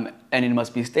 and it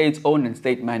must be state owned and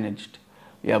state managed.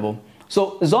 Yabo.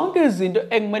 So zonke izinto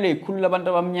ekumele ikhulula abantu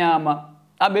abamnyama,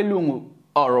 abelungu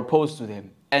are opposed to them,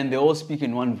 and they all speak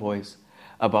in one voice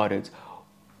about it.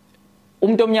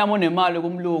 Umuntu omnyama onemali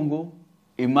kumlungu,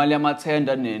 imali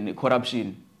yamathenda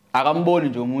ne-corruption. Akamboni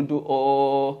nje umuntu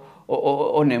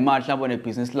onemali mhlawumbe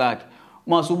one-business lakhe.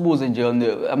 Mase ubuze nje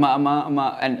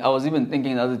and I was even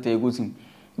thinking the other day ukuthi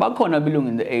bakhona abelungu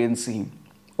in the ANC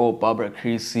or Barbara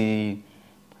Creasy,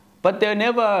 but they're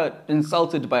never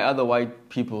insulted by other white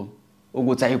people.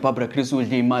 Ukuthi ayi Barbara Creasy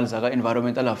udla imali zaka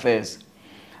environmental affairs.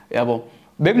 Yabo.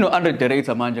 Bekuno Andre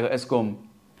Director manje ka Eskom.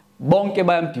 Bonke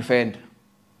bayamdefend.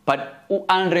 But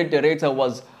Andre Director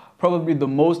was probably the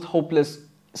most hopeless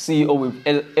CEO we've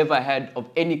ever had of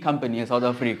any company in South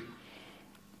Africa.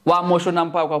 Wa motion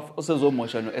mpaka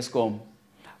usezomotion no Eskom.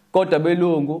 Kodwa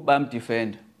belungu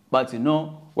bayamdefend. But you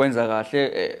know, wenza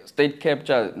kahle state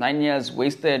capture 9 years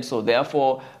wasted, so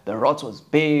therefore the rot was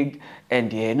big,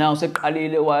 and now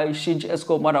seqalile wayishintsha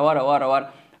Eskom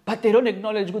wara. But they don't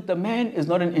acknowledge that the man is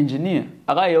not an engineer.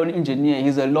 Akayona engineer,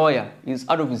 he's a lawyer. He's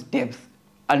out of his depth.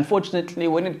 Unfortunately,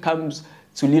 when it comes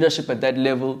to leadership at that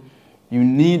level, you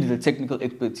need the technical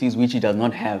expertise which he does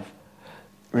not have,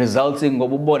 resulting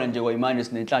ngobubona nje kwayimanje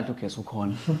sinenhlanhla ugesi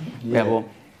ukhona. Yabo.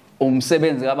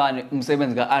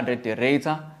 Umsebenzi ka Andre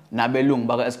Director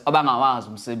nabelungu abangawazi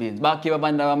umsebenzi. Bakhipha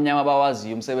abantu abamnyama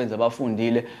abawaziyo umsebenzi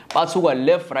abafundile, bathuka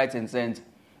left, right and center.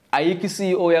 Ayikho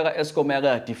CEO yaka Eskom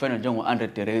yaka defender njengo Andre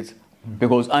Director,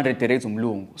 because Andre Director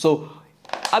umlungu. So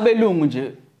abelungu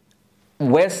nje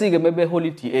wesike mebe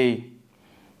holiday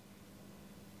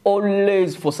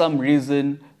always for some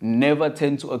reason never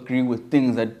tend to agree with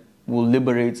things that will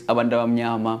liberate abantu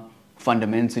abamnyama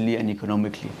fundamentally and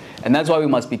economically. And that's why we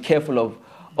must be careful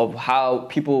of how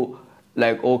people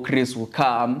like Chris will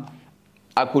come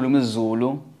akhuluma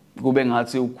isiZulu kube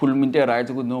ngathi ukhuluma into right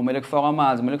ukuthi no mele kufaka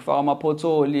amanzi, mele kufaka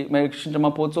amaphotholi, mele kushintsha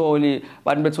amaphotholi,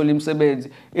 abantu bethola imisebenzi,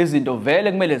 izinto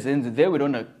vele kumele zenze. There we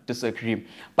don't disagree.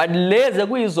 But leze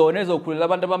kuyizona ezokhulula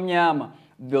abantu abamnyama,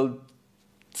 they'll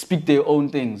speak their own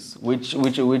things which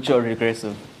are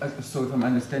regressive. So if I'm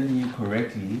understanding you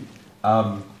correctly,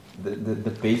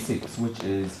 the basics, which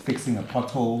is fixing a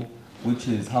pothole, which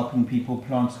is helping people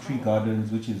plant tree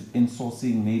gardens, which is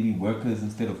insourcing maybe workers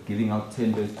instead of giving out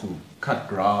tenders to cut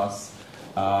grass,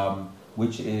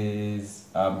 which is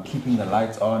keeping the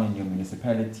lights on in your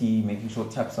municipality, making sure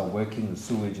taps are working, the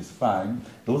sewage is fine.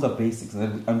 Those are basics,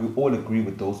 and we all agree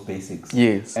with those basics.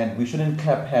 Yes. And we shouldn't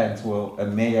clap hands for a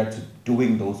mayor to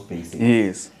doing those basics.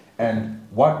 Yes. And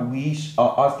what we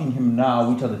are asking him now,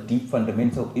 which are the deep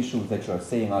fundamental issues that you are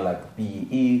saying are like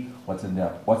BEE, what's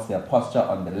their posture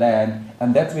on the land,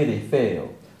 and that's where they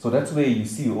fail. So that's where you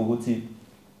see Oguti,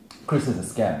 Chris is a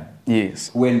scam.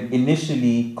 Yes. When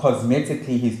initially,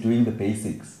 cosmetically, he's doing the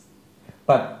basics.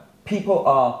 But people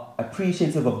are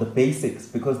appreciative of the basics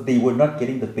because they were not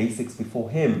getting the basics before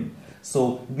him.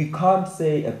 So we can't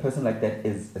say a person like that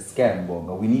is a scam,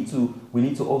 Bonga. We need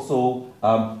to also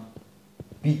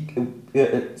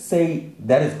say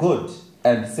that is good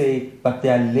and say, but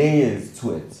there are layers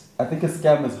to it. I think a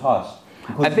scam is harsh.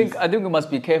 I think we must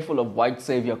be careful of white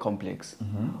savior complex,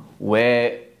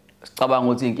 where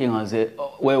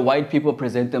white people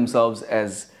present themselves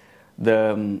as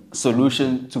the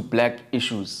solution to black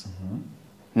issues.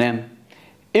 Now,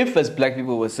 if as black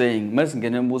people were saying,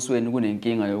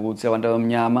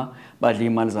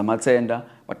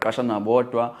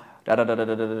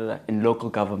 in local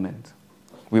government,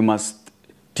 we must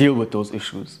deal with those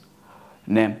issues.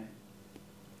 Ne.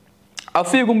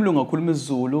 Afika umlungu akhuluma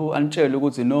isiZulu antshela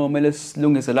ukuthi no mele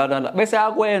silungise la bese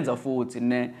akwenza futhi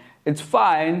ne. It's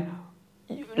fine,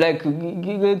 like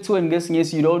kuthiwa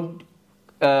ngesingisi you don't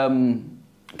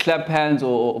clap hands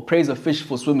or praise a fish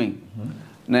for swimming.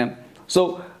 Ne.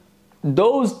 So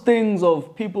those things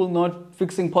of people not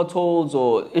fixing potholes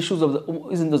or issues of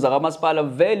izinto zakamasipala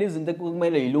vele izinto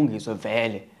ekumele ilungiswe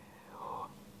vele.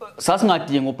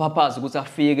 Sasingadinga uphaphasa ukuthi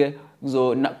afike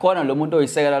khona lo muntu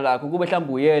oyisekela lakho kube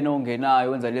mhlawumbe uyena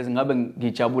ongenayo wenza lezi ngabe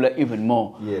ngijabula even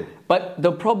more. Yeah. But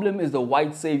the problem is the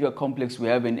white savior complex we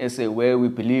have in SA, where we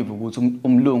believe ukuthi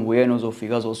umlungu uyena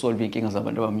ozofika azosolve inkinga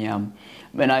zabantu abamnyama.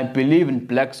 And I believe in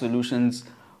black solutions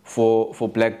for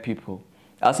black people.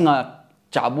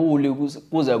 Asingajabuli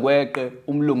kuze kweqe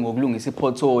umlungu ngokulungisa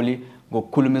iphotholi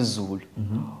ngokukhuluma isiZulu.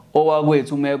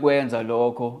 Owakwethu umekwenza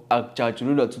lokho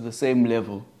akujatshululwa to the same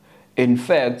level In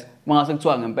fact,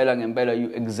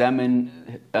 you examine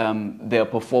their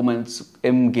performance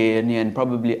MGN and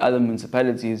probably other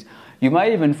municipalities, you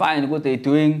might even find what they're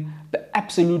doing the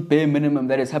absolute bare minimum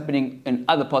that is happening in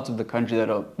other parts of the country that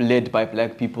are led by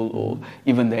black people or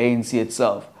even the ANC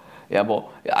itself. Yabo,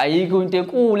 ayikho into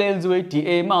enkulu enziwe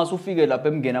iDA mase ufike lapha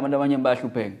emngeni abantu abanye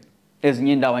bayahlupheka.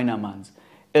 Ezinye indawo ayinamanzi,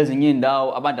 ezinye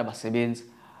indawo abantu abasebenzi.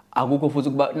 Akukho futhi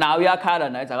kuba nawo uyakhala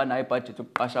naye akanayo ibudget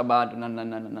yokuqasha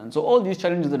abantu. So all these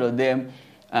challenges that are there,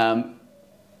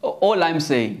 all I'm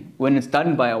saying, when it's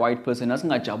done by a white person,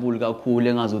 asingajabuli kakhulu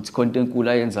engazuthi konke enkulu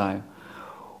ayenzayo.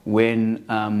 When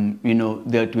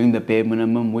they're doing the bare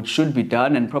minimum, which should be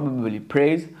done and probably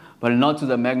praised, but not to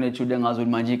the magnitude engazuthi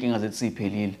manje inkinga zethu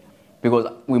siphelile. Because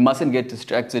we mustn't get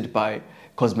distracted by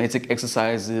cosmetic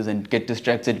exercises and get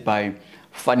distracted by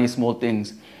funny small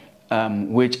things,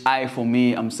 which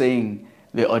I'm saying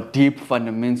there are deep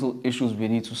fundamental issues we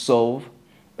need to solve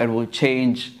that will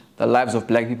change the lives of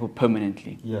black people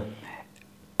permanently. Yeah.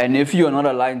 And if you are not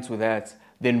aligned to that,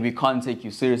 then we can't take you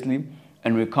seriously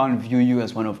and we can't view you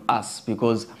as one of us,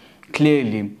 because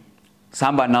clearly,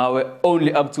 Samba now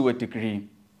only up to a degree.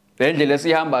 Where we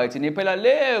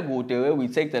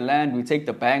take the land, we take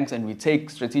the banks, and we take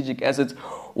strategic assets.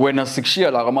 When a 6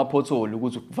 year like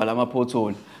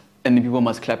pothole, and the people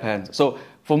must clap hands. So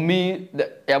for me,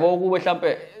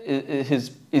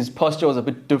 his posture was a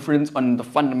bit different on the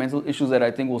fundamental issues that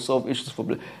I think will solve issues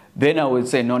for. Then I would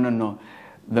say no,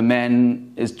 the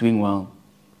man is doing well,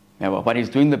 but he's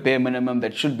doing the bare minimum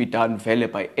that should be done fairly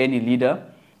by any leader,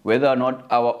 whether or not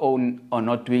our own are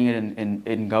not doing it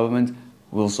in government.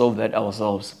 We'll solve that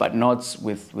ourselves, but not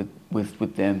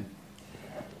with them.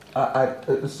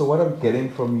 So what I'm getting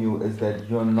from you is that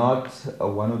you're not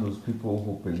one of those people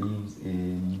who believes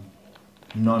in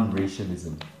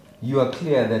non-racialism. You are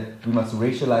clear that we must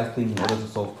racialize things in order to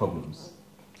solve problems,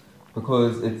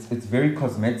 because it's very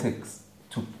cosmetics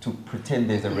to pretend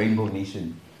there's a rainbow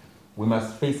nation. We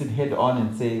must face it head on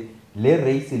and say, le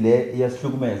race le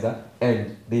yashlugumeza,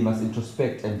 and they must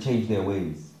introspect and change their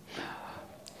ways.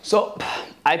 So,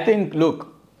 I think,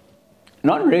 look,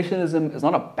 non-racialism is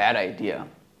not a bad idea.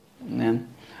 Yeah.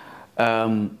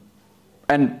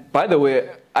 And by the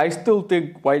way, I still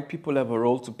think white people have a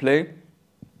role to play.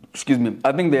 Excuse me.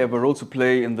 I think they have a role to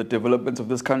play in the development of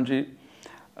this country.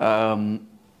 However,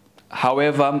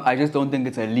 I just don't think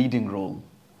it's a leading role.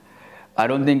 I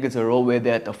don't think it's a role where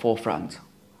they're at the forefront.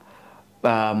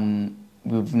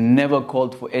 We've never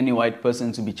called for any white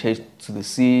person to be chased to the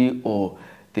sea, or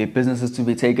their businesses to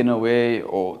be taken away,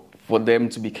 or for them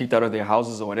to be kicked out of their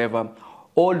houses or whatever.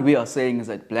 All we are saying is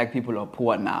that black people are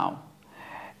poor now.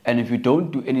 And if you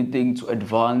don't do anything to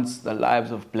advance the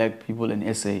lives of black people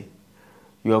in SA,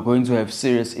 you are going to have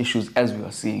serious issues, as we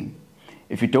are seeing.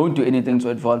 If you don't do anything to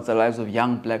advance the lives of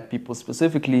young black people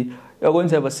specifically, you're going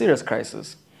to have a serious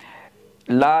crisis.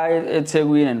 Like at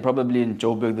Tegwin and probably in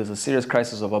Joburg, there's a serious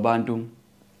crisis of Abantu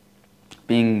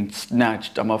being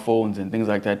snatched on my phones and things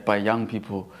like that by young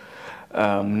people.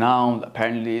 Now,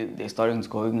 apparently, they're starting to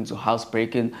go into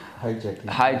housebreaking,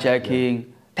 hijacking. Yeah.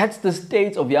 That's the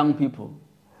state of young people.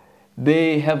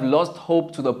 They have lost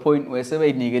hope to the point where the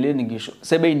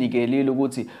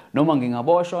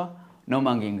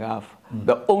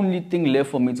only thing left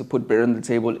for me to put bread on the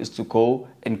table is to go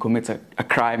and commit a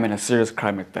crime, and a serious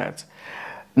crime at that.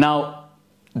 Now,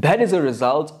 that is a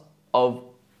result of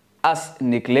us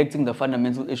neglecting the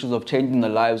fundamental issues of changing the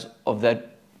lives of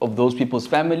those people's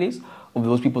families, of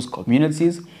those people's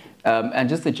communities, and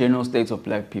just the general state of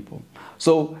black people.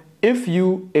 So if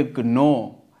you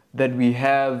ignore that we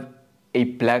have a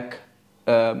black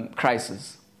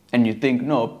crisis, and you think,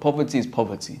 no, poverty is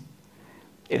poverty.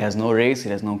 It has no race,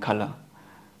 it has no color.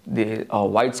 There are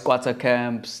white squatter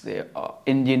camps, there are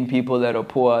Indian people that are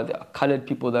poor, there are colored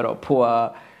people that are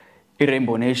poor,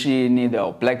 Rainbow Nation, there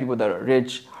are black people that are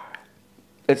rich.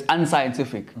 It's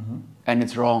unscientific, and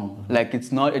it's wrong. Like,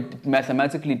 it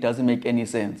mathematically doesn't make any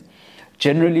sense.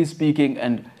 Generally speaking,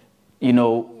 and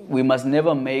we must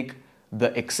never make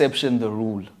the exception the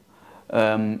rule.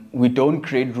 We don't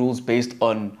create rules based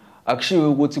on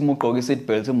actually when we say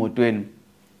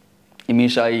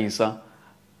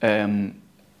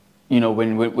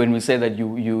that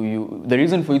the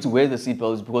reason for you to wear the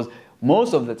seatbelt is because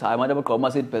most of the time,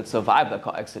 seatbelts survive the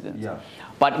car accident. Yeah.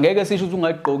 But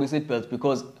seatbelts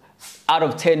because out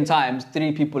of 10 times,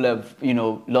 3 people have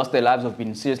lost their lives or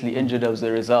been seriously injured as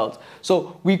a result.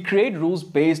 So we create rules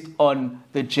based on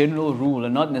the general rule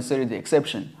and not necessarily the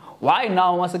exception. why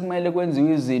now masekumele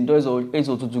kwenziwe izinto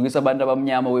ezothuthukisa abantu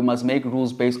abamnyama? We must make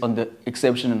rules based on the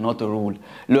exception and not the rule.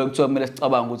 Lokho kuthiwa kumele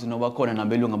sicabanga ukuthi no bakhona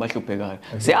nabelungu abahluphekayo.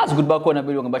 Siyazi ukuthi bakhona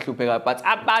abelungu abahluphekayo, but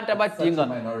abantu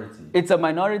abadinga, it's a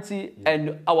minority,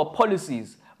 and our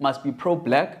policies must be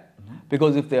pro-black,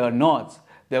 because if they are not,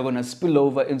 they're going to spill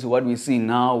over into what we see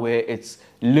now, where it's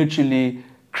literally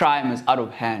crime is out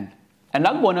of hand. And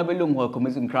nakubona abelungu who are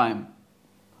committing crime.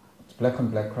 It's black on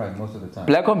black crime most of the time.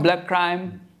 Black on black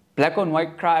crime, black on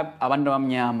white crime, abantu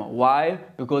abamnyama. Why?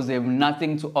 Because they have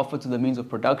nothing to offer to the means of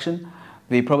production.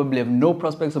 They probably have no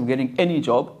prospects of getting any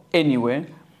job anywhere,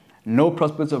 no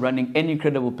prospects of running any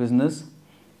credible business,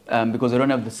 because they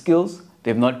don't have the skills.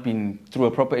 They've not been through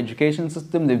a proper education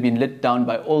system. They've been let down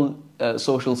by all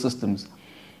social systems.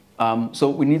 So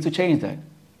we need to change that.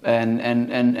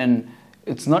 And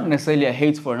it's not necessarily a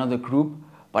hate for another group,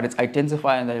 but it's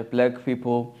identifying that black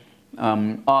people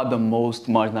are the most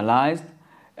marginalized.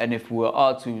 And if we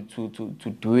are to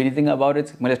do anything about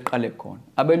it, kumele siqale khona.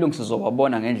 Abelungu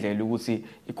sizobabona ngendlela ukuthi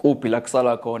ikuphi la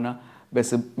kusala khona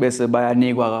bese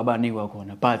bayanikwa abanikwa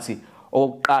khona. But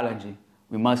okokuqala nje,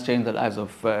 we must change the lives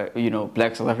of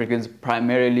black South Africans,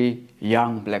 primarily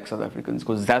young black South Africans,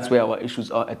 because that's where our issues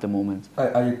are at the moment.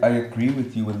 I agree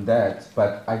with you in that,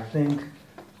 but I think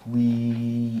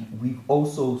we've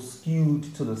also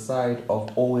skewed to the side of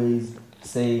always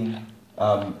saying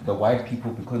the white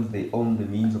people, because they own the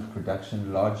means of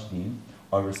production largely,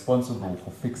 are responsible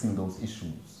for fixing those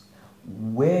issues.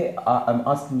 I'm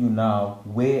asking you now,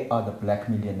 where are the black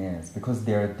millionaires? Because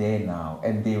they're there now,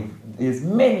 and there's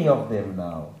many of them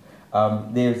now.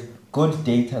 There's good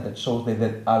data that shows that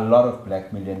there are a lot of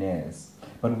black millionaires.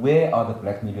 But where are the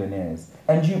black millionaires?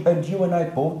 And you and I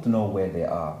both know where they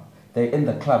are. They're in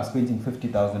the club spending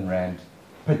 50,000 rand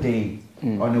per day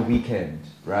on a weekend,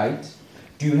 right?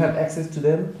 Do you have access to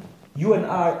them? You and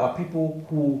I are people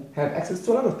who have access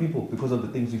to a lot of people because of the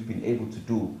things we've been able to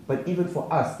do. But even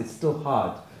for us, it's still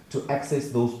hard to access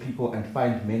those people and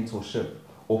find mentorship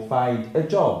or find a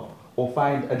job or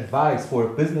find advice for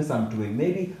a business I'm doing.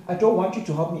 Maybe I don't want you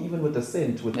to help me even with a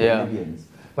cent with millions,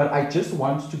 but I just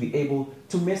want to be able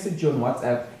to message you on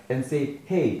WhatsApp and say,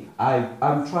 hey,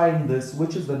 I'm trying this,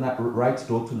 which is the right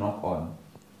door to knock on?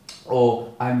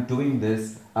 Or I'm doing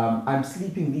this, I'm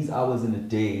sleeping these hours in a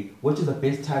day, which is the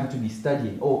best time to be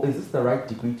studying? Or is this the right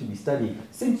degree to be studying?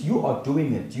 Since you are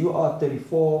doing it, you are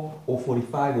 34 or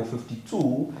 45 or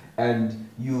 52, and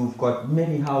you've got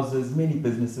many houses, many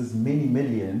businesses, many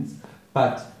millions,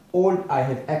 but all I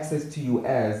have access to you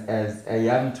as a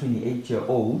young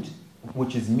 28-year-old,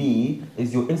 which is me,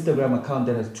 is your Instagram account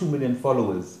that has 2 million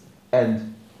followers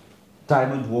and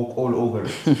diamond walk all over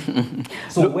it.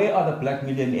 So where are the black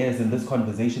millionaires in this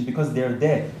conversation? Because they're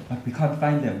there, but we can't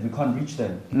find them, we can't reach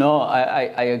them. No,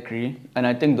 I agree. And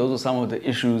I think those are some of the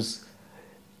issues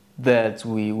that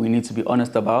we need to be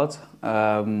honest about.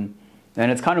 And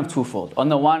it's kind of twofold. On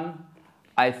the one,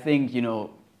 I think,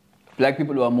 black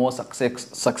people who are more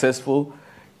successful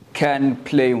can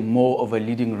play more of a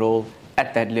leading role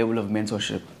at that level of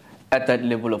mentorship, at that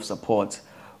level of support,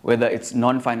 whether it's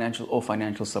non-financial or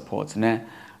financial support.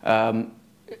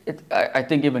 I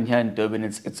think even here in Durban,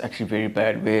 it's actually very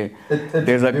bad. Where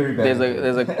there's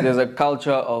a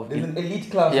culture of there's an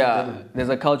elite class. Yeah, there's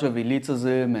a culture of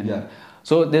elitism, and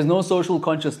so there's no social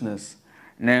consciousness.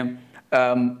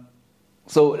 So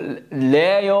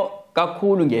leyo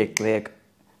kakhulu ngiyayigxeka.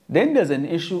 Then there's an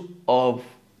issue of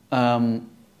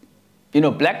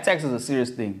black tax is a serious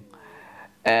thing,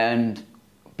 and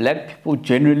black people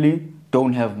generally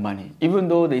don't have money, even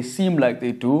though they seem like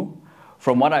they do.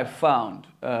 From what I've found,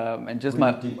 and just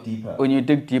when you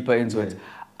dig deeper into it,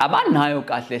 abanayo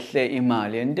kahle hle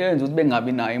imali. And then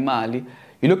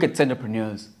you look at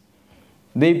entrepreneurs,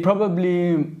 they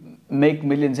probably make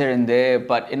millions here and there,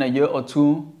 but in a year or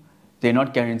two, they're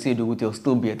not guaranteed they'll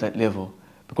still be at that level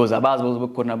because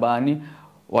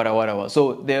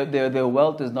so their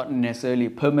wealth is not necessarily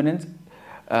permanent.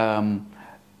 And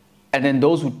then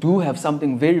those who do have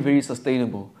something very, very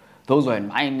sustainable, those who are in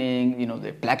mining,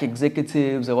 the black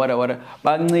executives or whatever,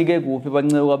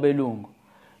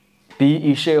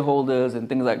 PE shareholders and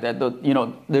things like that.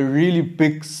 The really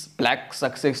big black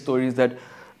success stories that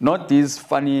not these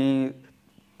funny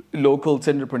local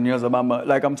entrepreneurs,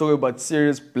 like I'm talking about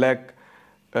serious black,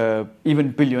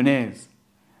 even billionaires.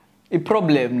 The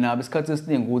problem now, because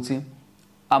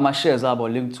our shares are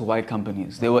linked to white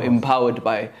companies. They were empowered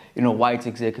by white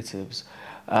executives.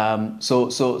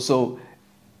 So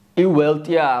wealth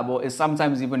is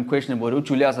sometimes even questionable.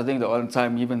 Julius, I think the other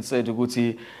time even said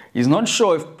he's not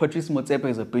sure if Patrice Motsepe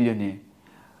is a billionaire.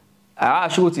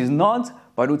 Sure he's not,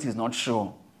 but he's not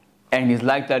sure. And he's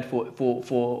like that for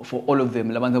all of them.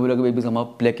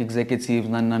 Black executives, it's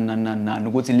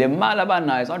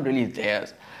not really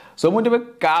theirs. So you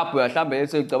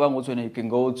can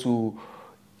go to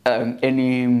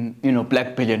any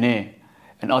black billionaire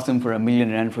and ask them for R1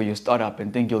 million for your startup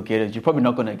and think you'll get it. You're probably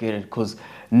not gonna get it because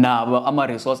our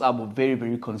resources are very,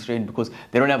 very constrained because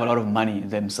they don't have a lot of money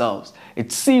themselves.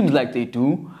 It seems like they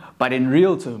do, but in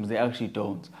real terms they actually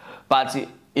don't. But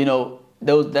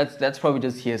that's probably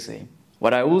just hearsay.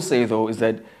 What I will say though is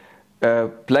that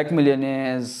black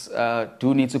millionaires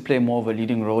do need to play more of a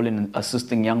leading role in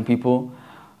assisting young people.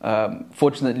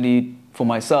 Fortunately for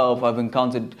myself, I've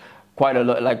encountered quite a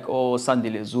lot, like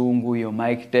Sandile Zungu,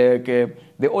 Mike Teke.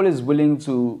 They're always willing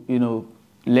to,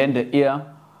 lend an ear.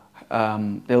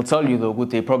 They'll tell you though,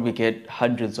 they probably get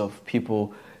hundreds of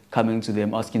people coming to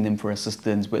them, asking them for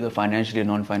assistance, whether financially or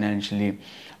non-financially.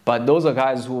 But those are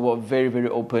guys who are very, very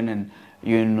open and,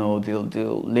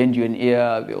 they'll lend you an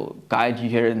ear, they'll guide you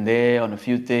here and there on a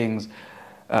few things.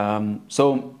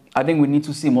 So I think we need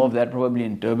to see more of that probably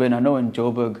in Durban. I know in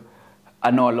Joburg, I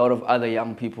know a lot of other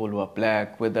young people who are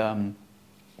black with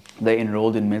they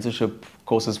enrolled in mentorship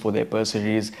courses for their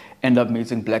bursaries, end up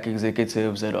meeting black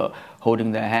executives that are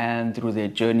holding their hand through their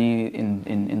journey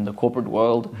in the corporate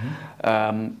world.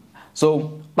 Mm-hmm.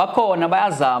 So bakhona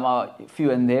bayazama few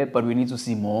and there, but we need to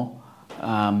see more.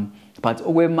 But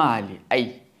okwemali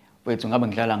wethu ngabe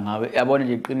ngidlala ngawe yabona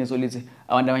nje iqiniso lithi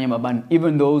abantu abanye mabani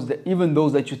even those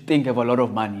that you think have a lot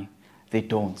of money, they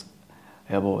don't.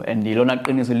 And ilona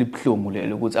qiniso libhlungu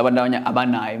lelo ukuthi abantu abanye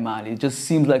abanayo imali. It just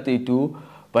seems like they do,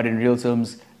 but in real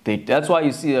terms that's why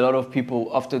you see a lot of people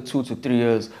after 2 to 3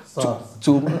 years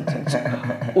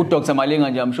Dr. Malinga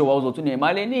nje I'm sure wawuzothi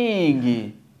unemali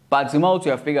eningi, but imawuthi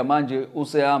uyafika manje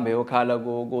usehambe yokhala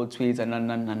go Twitter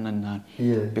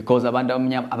because abantu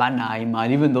abamnyama abanayo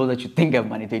imali. Even those that you think have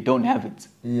money, they don't have it.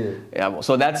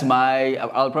 So that's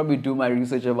I'll probably do my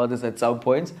research about this at some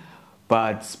point.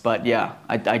 But yeah,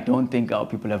 I don't think our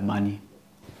people have money.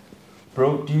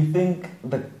 Bro, do you think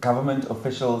the government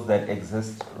officials that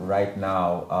exist right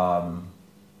now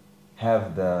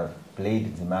have the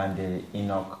Blade Zimande,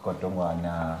 Enoch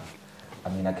Kotongwana? I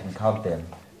mean, I can count them.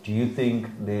 Do you think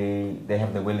they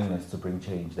have the willingness to bring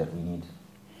change that we need?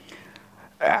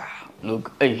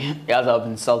 Look, as I've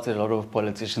insulted a lot of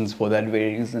politicians for that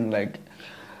very reason.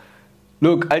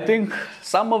 Look, I think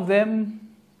some of them,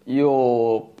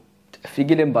 your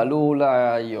Figile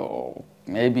Mbalula,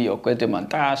 maybe your Kwete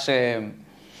Mantashe,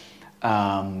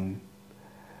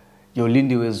 your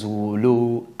Lindiwe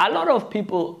Zulu, a lot of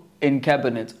people in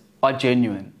cabinet are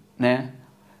genuine, né?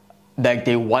 Like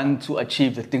they want to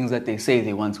achieve the things that they say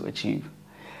they want to achieve.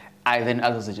 Then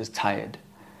others are just tired.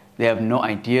 They have no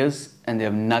ideas and they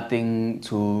have nothing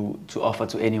to offer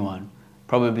to anyone.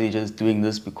 Probably just doing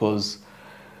this because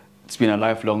it's been a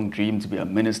lifelong dream to be a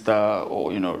minister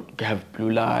or, have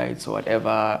blue lights or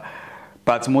whatever.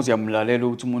 But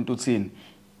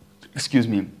excuse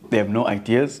me, they have no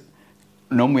ideas.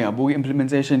 No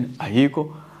implementation.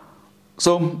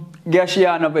 So I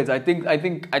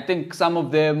think some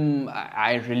of them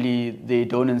they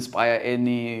don't inspire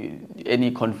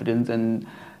any confidence and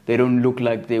they don't look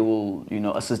like they will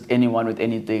assist anyone with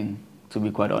anything, to be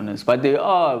quite honest. But there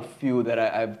are a few that I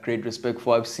have great respect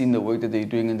for. I've seen the work that they're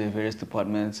doing in the various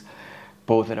departments,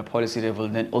 both at a policy level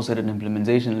and then also at an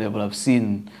implementation level. I've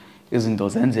seen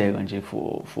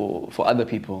for other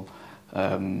people.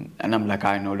 And I'm like,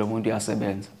 I know, it's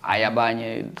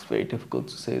very difficult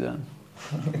to say that.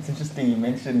 It's interesting you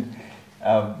mentioned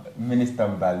Minister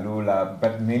Mbalula,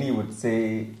 but many would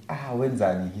say,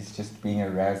 Wenzani, he's just being a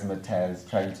razzmatazz,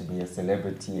 trying to be a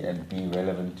celebrity and be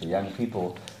relevant to young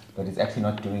people, but he's actually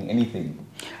not doing anything.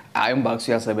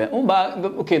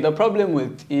 Okay, the problem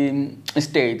with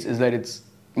states is that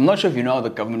I'm not sure if you know how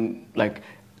the government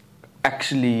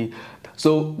actually.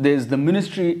 So there's the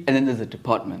ministry and then there's the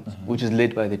department, which is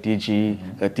led by the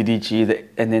DG, the TDG,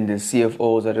 and then the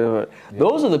CFOs, whatever. Yeah.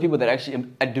 Those are the people that actually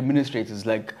administrators,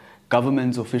 like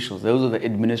government officials. Those are the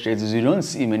administrators. You don't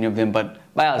see many of them, but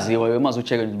you must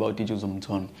check about teachers on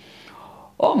ton.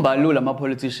 Mbalula, my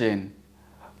politician,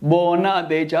 Bona,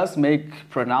 they just make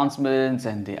pronouncements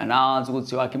and they announce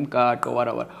what's your Kim card or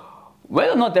whatever.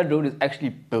 Whether or not that road is actually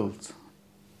built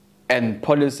and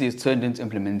policy is turned into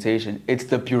implementation, it's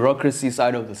the bureaucracy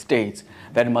side of the state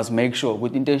that must make sure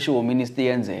with intention or ministry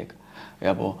and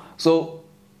so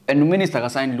and minister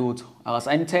assign loot,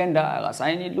 assign tender,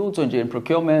 assign loot in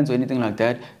procurement or anything like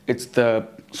that. It's the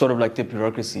sort of like the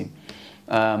bureaucracy.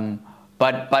 But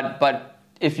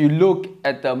if you look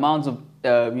at the amounts of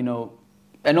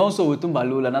and also with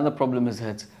Mbalula, another problem is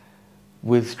that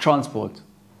with transport,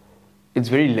 it's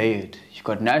very layered. You've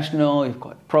got national, you've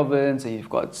got province, and you've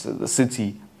got the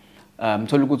city.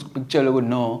 So look at picture, look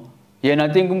no. Yeah, and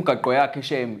I think umgaqo yakhe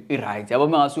shame right. Yabo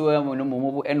mangasuka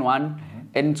no N1,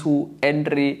 N2,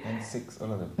 N3, N6,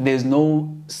 all of them. there's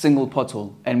no single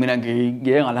pothole. And mina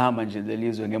ngiyengalahamba nje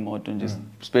lelizwe ngemoto nje,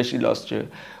 especially last year,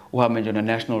 uhamba nje on a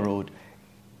national road.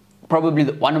 Probably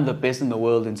one of the best in the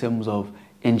world in terms of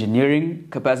engineering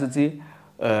capacity,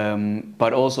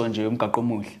 but also nje umgaqo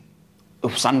omuhle.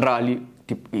 Sandrali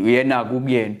yena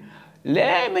kukuyena.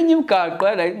 Le menye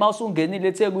imigaqo la mawusungenile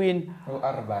eThekwini.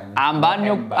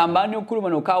 Ambani yokhuluma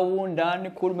noKhawunda,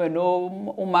 nikhulume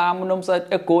no umama nomsati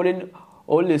eGoli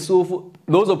olesufu.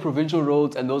 Those are provincial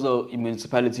roads and those are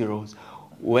municipality roads,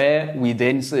 where we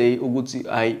then say ukuthi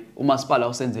ay umasipala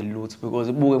usenze lutho because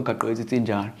ibuke imigaqo yethu ithi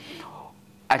njani.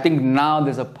 I think now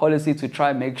there's a policy to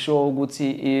try make sure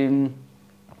ukuthi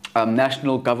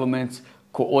national government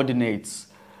coordinates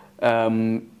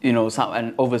some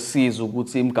and oversees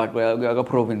ukuthi imigaqo yaka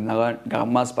province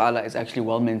nakamasipala is actually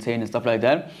well maintained and stuff like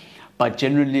that. But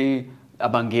generally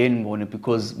abangeni bona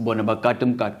because bona bagada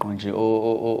imigaqo nje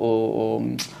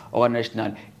or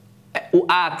national.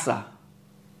 UAXA,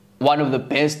 one of the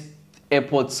best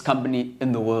airports company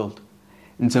in the world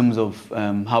in terms of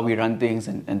how we run things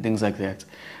and things like that.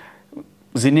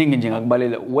 Ziningi nje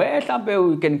ngakubalela where mhlambe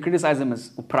we can criticize them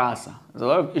as uPrasa. There's a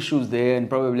lot of issues there and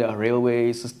probably our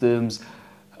railway systems.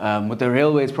 With the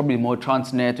railway it's probably more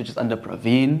Transnet, which is under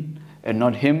Praveen and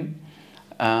not him.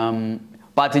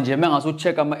 But nje mengaso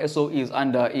check ama SOEs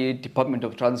under a Department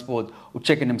of Transport,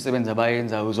 ucheck nemsebenzi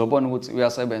abayenza uzobona ukuthi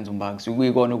uyasebenza umbangisi.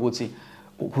 Ukuyikona ukuthi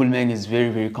uhulumeni is very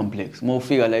very complex. Mo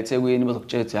ufika la eThekwini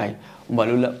bazokutshela ukuthi hayi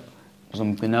umbalula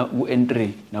uzomgcina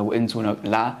ku-N3 na ku-N2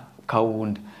 la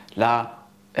Khawunda la.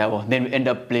 Then we end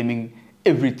up blaming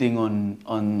everything on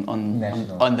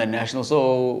the national.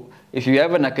 So if you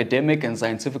have an academic and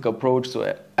scientific approach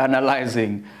to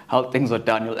analyzing how things are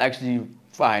done, you'll actually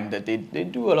find that they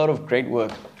do a lot of great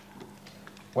work.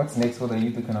 What's next for the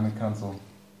Youth Economic Council?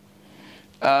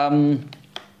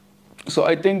 So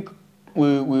I think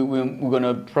we're going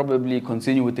to probably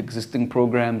continue with existing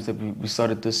programs that we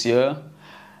started this year.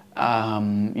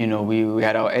 We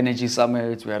had our energy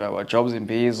summit, we had our jobs in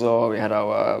Bezo, we had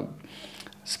our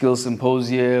skills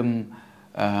symposium.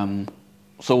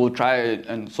 So we'll try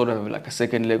and sort of like a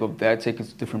second leg of that, take it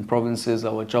to different provinces.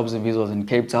 Our jobs in Bezo in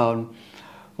Cape Town.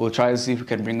 We'll try to see if we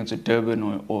can bring it to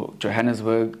Durban or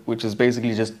Johannesburg, which is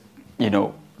basically just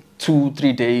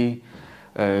 2-3 day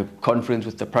conference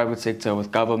with the private sector,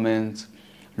 with government,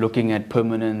 looking at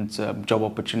permanent job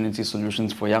opportunity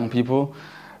solutions for young people.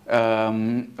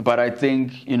 But I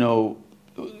think,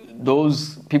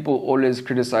 those people always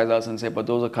criticize us and say, but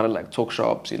those are kind of like talk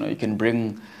shops. You can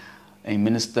bring a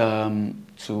minister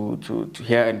to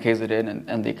here in KZN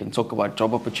and they can talk about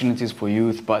job opportunities for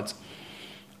youth, but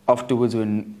afterwards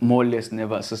we're more or less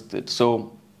never assisted.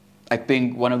 So I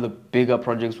think one of the bigger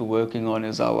projects we're working on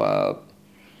is our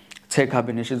Tech Hub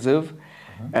initiative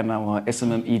and our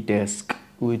SMME desk,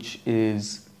 which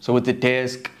is, so with the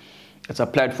desk, it's a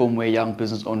platform where young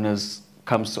business owners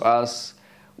comes to us.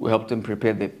 We help them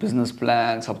prepare their business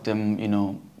plans, help them,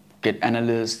 get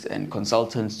analysts and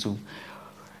consultants to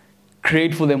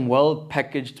create for them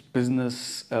well-packaged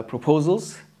business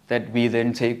proposals that we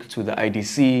then take to the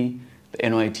IDC, the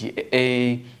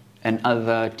NYTA, and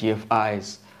other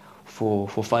DFIs for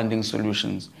funding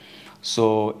solutions.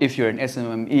 So if you're an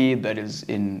SMME that is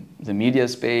in the media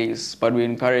space, but we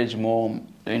encourage more,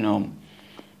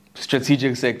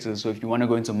 strategic sectors. So if you want to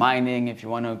go into mining, if you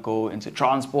want to go into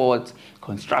transport,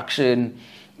 construction,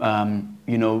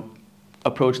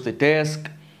 approach the desk,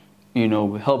 we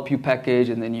help you package,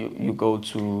 and then you go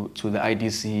to the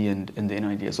IDC and the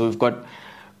NYDA. So we've got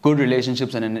good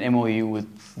relationships and an MOU with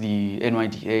the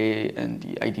NYDA and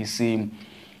the IDC,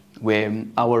 where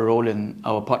our role and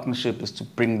our partnership is to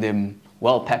bring them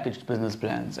well-packaged business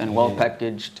plans and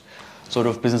well-packaged sort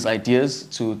of business ideas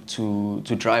to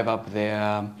drive up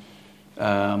their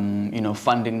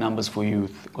funding numbers for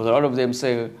youth. Because a lot of them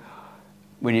say,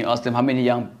 when you ask them how many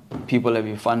young people have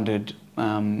you funded,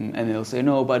 and they'll say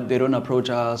no, but they don't approach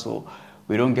us, or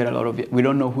we don't get a lot of, we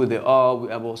don't know who they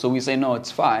are. So we say no,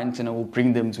 it's fine, we'll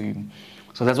bring them to you.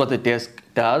 So that's what the desk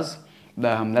does.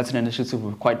 That's an initiative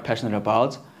we're quite passionate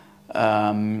about.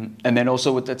 And then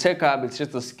also with the Tech Hub, it's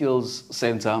just a skills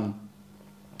center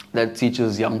that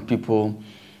teaches young people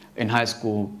in high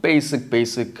school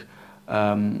basic,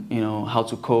 how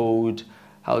to code,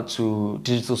 how to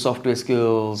digital software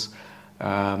skills.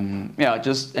 And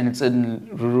it's in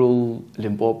rural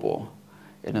Limpopo,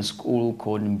 in a school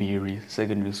called Mbiri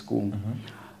Secondary School.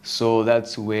 So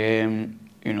that's where,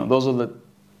 those are the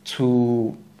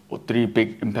two or 3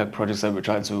 big impact projects that we're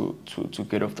trying to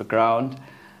get off the ground.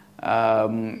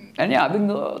 And yeah, I think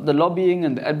the lobbying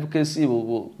and the advocacy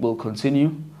will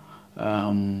continue.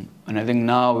 And I think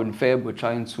now in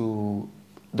Feb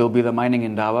there'll be the mining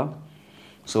in Dava.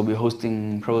 So we're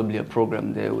hosting probably a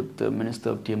program there with the Minister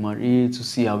of DMRE to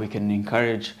see how we can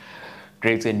encourage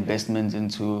greater investment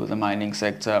into the mining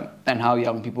sector and how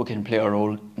young people can play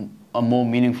a more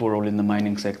meaningful role in the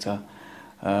mining sector.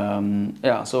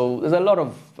 Yeah, so there's a lot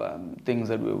of things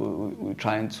that we're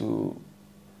trying to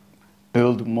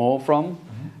build more from,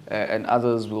 and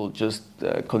others will just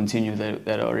continue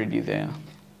that are already there.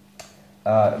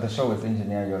 The show is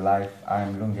Engineer Your Life.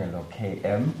 I'm Lungelo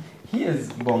KM. He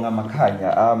is BONGA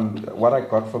MAKHANYA. What I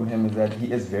got from him is that he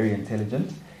is very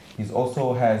intelligent. He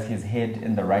also has his head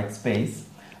in the right space.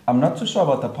 I'm not too sure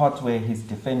about the part where he's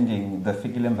defending the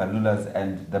Fikile Mvalulas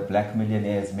and the black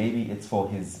millionaires. Maybe it's for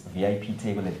his VIP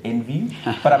table at Envy,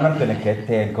 but I'm not going to get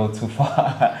there and go too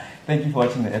far. Thank you for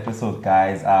watching the episode,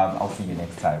 guys. I'll see you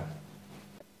next time.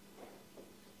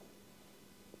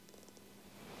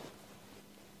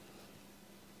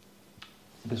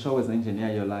 The show is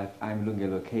Engineer Your Life. I'm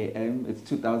Lungelo KM. It's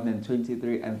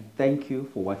 2023, and thank you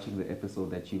for watching the episode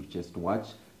that you've just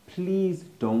watched. Please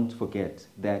don't forget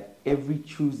that every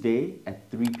Tuesday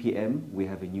at 3 p.m. we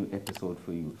have a new episode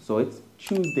for you. So it's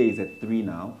Tuesdays at 3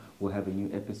 now. We'll have a new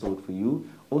episode for you.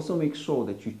 Also make sure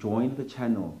that you join the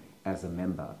channel as a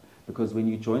member, because when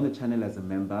you join the channel as a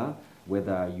member,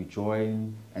 whether you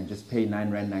join and just pay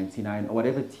R9.99 or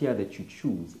whatever tier that you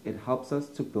choose, it helps us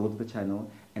to build the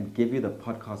channel and give you the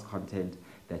podcast content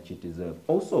that you deserve.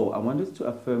 Also, I want us to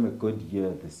affirm a good year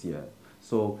this year.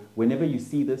 So whenever you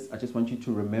see this, I just want you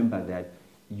to remember that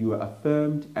you are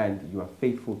affirmed and you are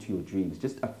faithful to your dreams.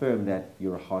 Just affirm that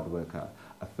you're a hard worker.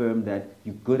 Affirm that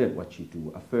you're good at what you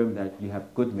do. Affirm that you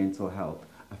have good mental health.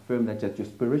 Affirm that your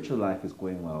spiritual life is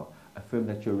going well. Affirm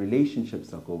that your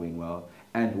relationships are going well.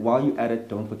 And while you're at it,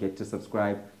 don't forget to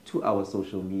subscribe to our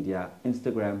social media,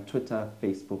 Instagram, Twitter,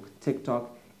 Facebook,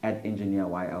 TikTok, at Engineer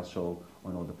YL Show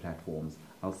on all the platforms.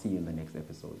 I'll see you in the next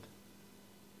episode.